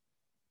work.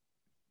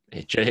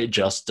 It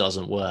just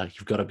doesn't work.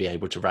 You've got to be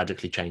able to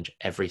radically change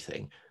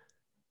everything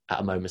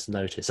at a moment's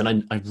notice.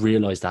 And I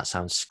realize that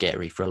sounds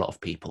scary for a lot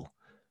of people.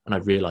 And I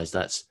realize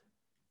that's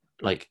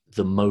like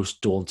the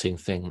most daunting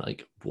thing.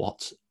 Like,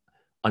 what?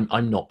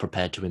 I'm not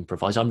prepared to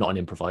improvise. I'm not an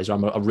improviser.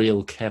 I'm a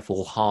real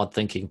careful, hard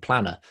thinking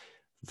planner.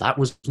 That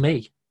was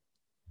me.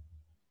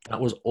 That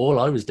was all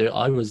I was doing.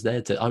 I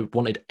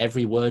wanted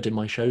every word in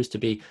my shows to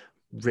be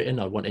written.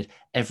 I wanted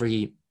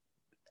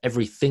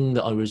everything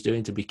that I was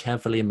doing to be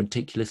carefully and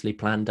meticulously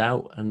planned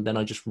out. And then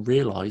I just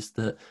realized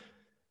that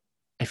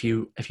if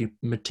you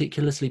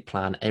meticulously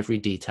plan every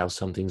detail,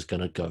 something's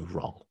going to go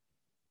wrong,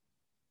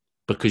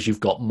 because you've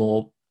got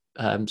more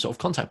sort of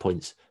contact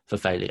points for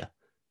failure.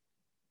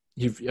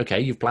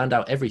 You've planned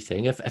out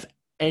everything. If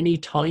any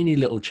tiny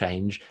little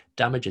change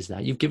damages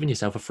that, you've given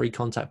yourself a free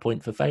contact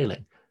point for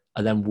failing.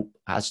 And then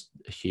as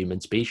a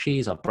human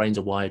species, our brains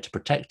are wired to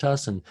protect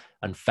us, and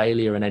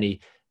failure and any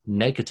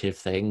negative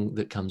thing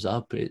that comes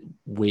up,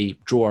 we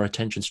draw our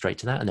attention straight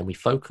to that, and then we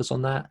focus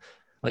on that.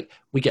 Like,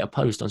 we get a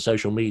post on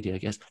social media, I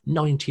guess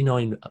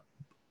 99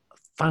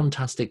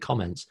 fantastic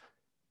comments,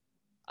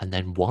 and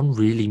then one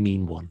really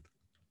mean one.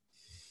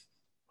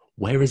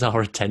 Where is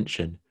our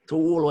attention? It's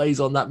always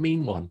on that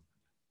mean one,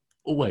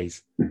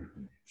 always.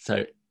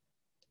 So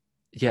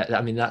yeah,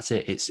 I mean, that's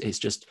it. It's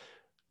just,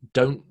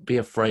 don't be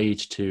afraid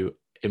to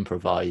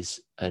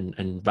improvise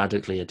and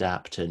radically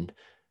adapt and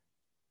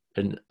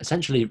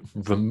essentially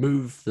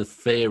remove the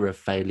fear of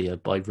failure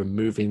by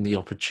removing the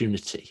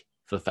opportunity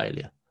for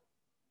failure.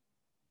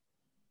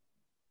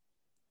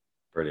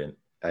 Brilliant.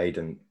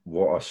 Aidan,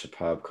 what a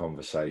superb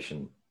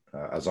conversation,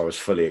 as I was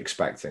fully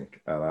expecting.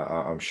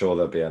 I'm sure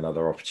there'll be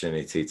another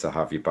opportunity to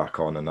have you back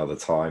on another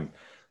time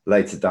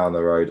later down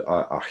the road.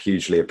 I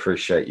hugely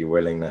appreciate your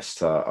willingness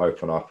to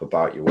open up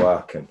about your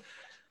work, and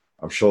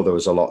I'm sure there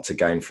was a lot to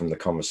gain from the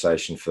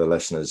conversation for the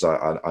listeners.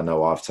 I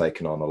know I've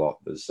taken on a lot.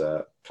 There's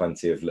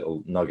plenty of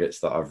little nuggets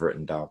that I've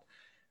written down.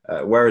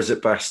 Where is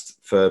it best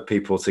for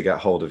people to get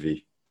hold of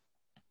you?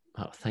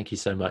 Oh, thank you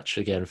so much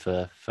again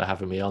for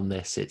having me on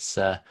this.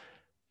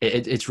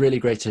 It's really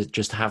great to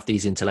just have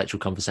these intellectual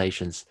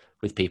conversations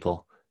with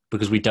people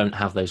because we don't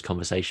have those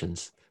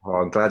conversations. Oh,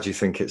 I'm glad you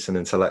think it's an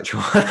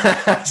intellectual.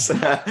 So,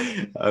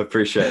 I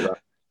appreciate that.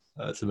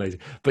 That's amazing.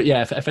 But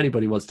yeah, if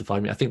anybody wants to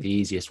find me, I think the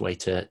easiest way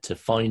to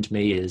find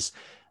me is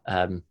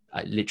I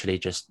literally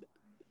just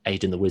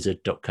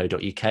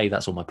aidanthewizard.co.uk.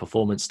 That's all my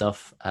performance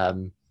stuff.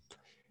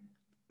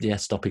 Yeah,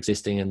 Stop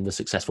Existing and The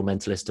Successful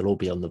Mentalist will all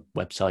be on the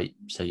website,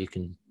 so you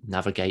can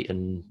navigate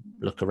and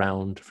look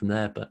around from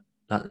there. But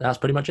that's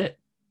pretty much it.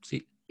 It's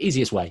the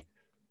easiest way.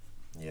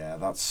 Yeah,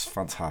 that's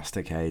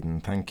fantastic, Aidan.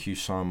 Thank you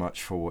so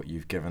much for what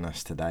you've given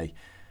us today.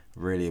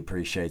 Really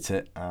appreciate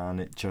it. And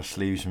it just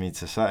leaves me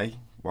to say,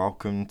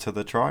 welcome to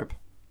the tribe.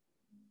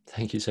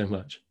 Thank you so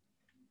much.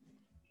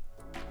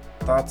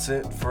 That's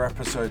it for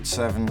episode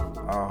 7.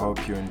 I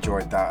hope you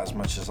enjoyed that as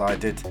much as I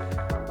did.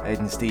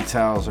 Aidan's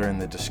details are in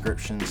the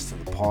descriptions to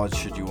the pod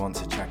should you want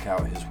to check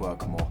out his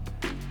work more.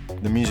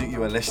 The music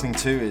you are listening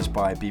to is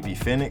by BB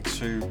Phoenix,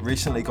 who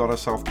recently got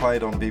herself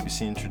played on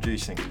BBC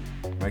Introducing,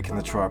 making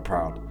the tribe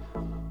proud.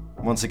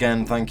 Once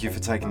again, thank you for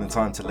taking the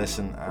time to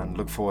listen, and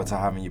look forward to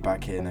having you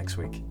back here next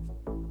week.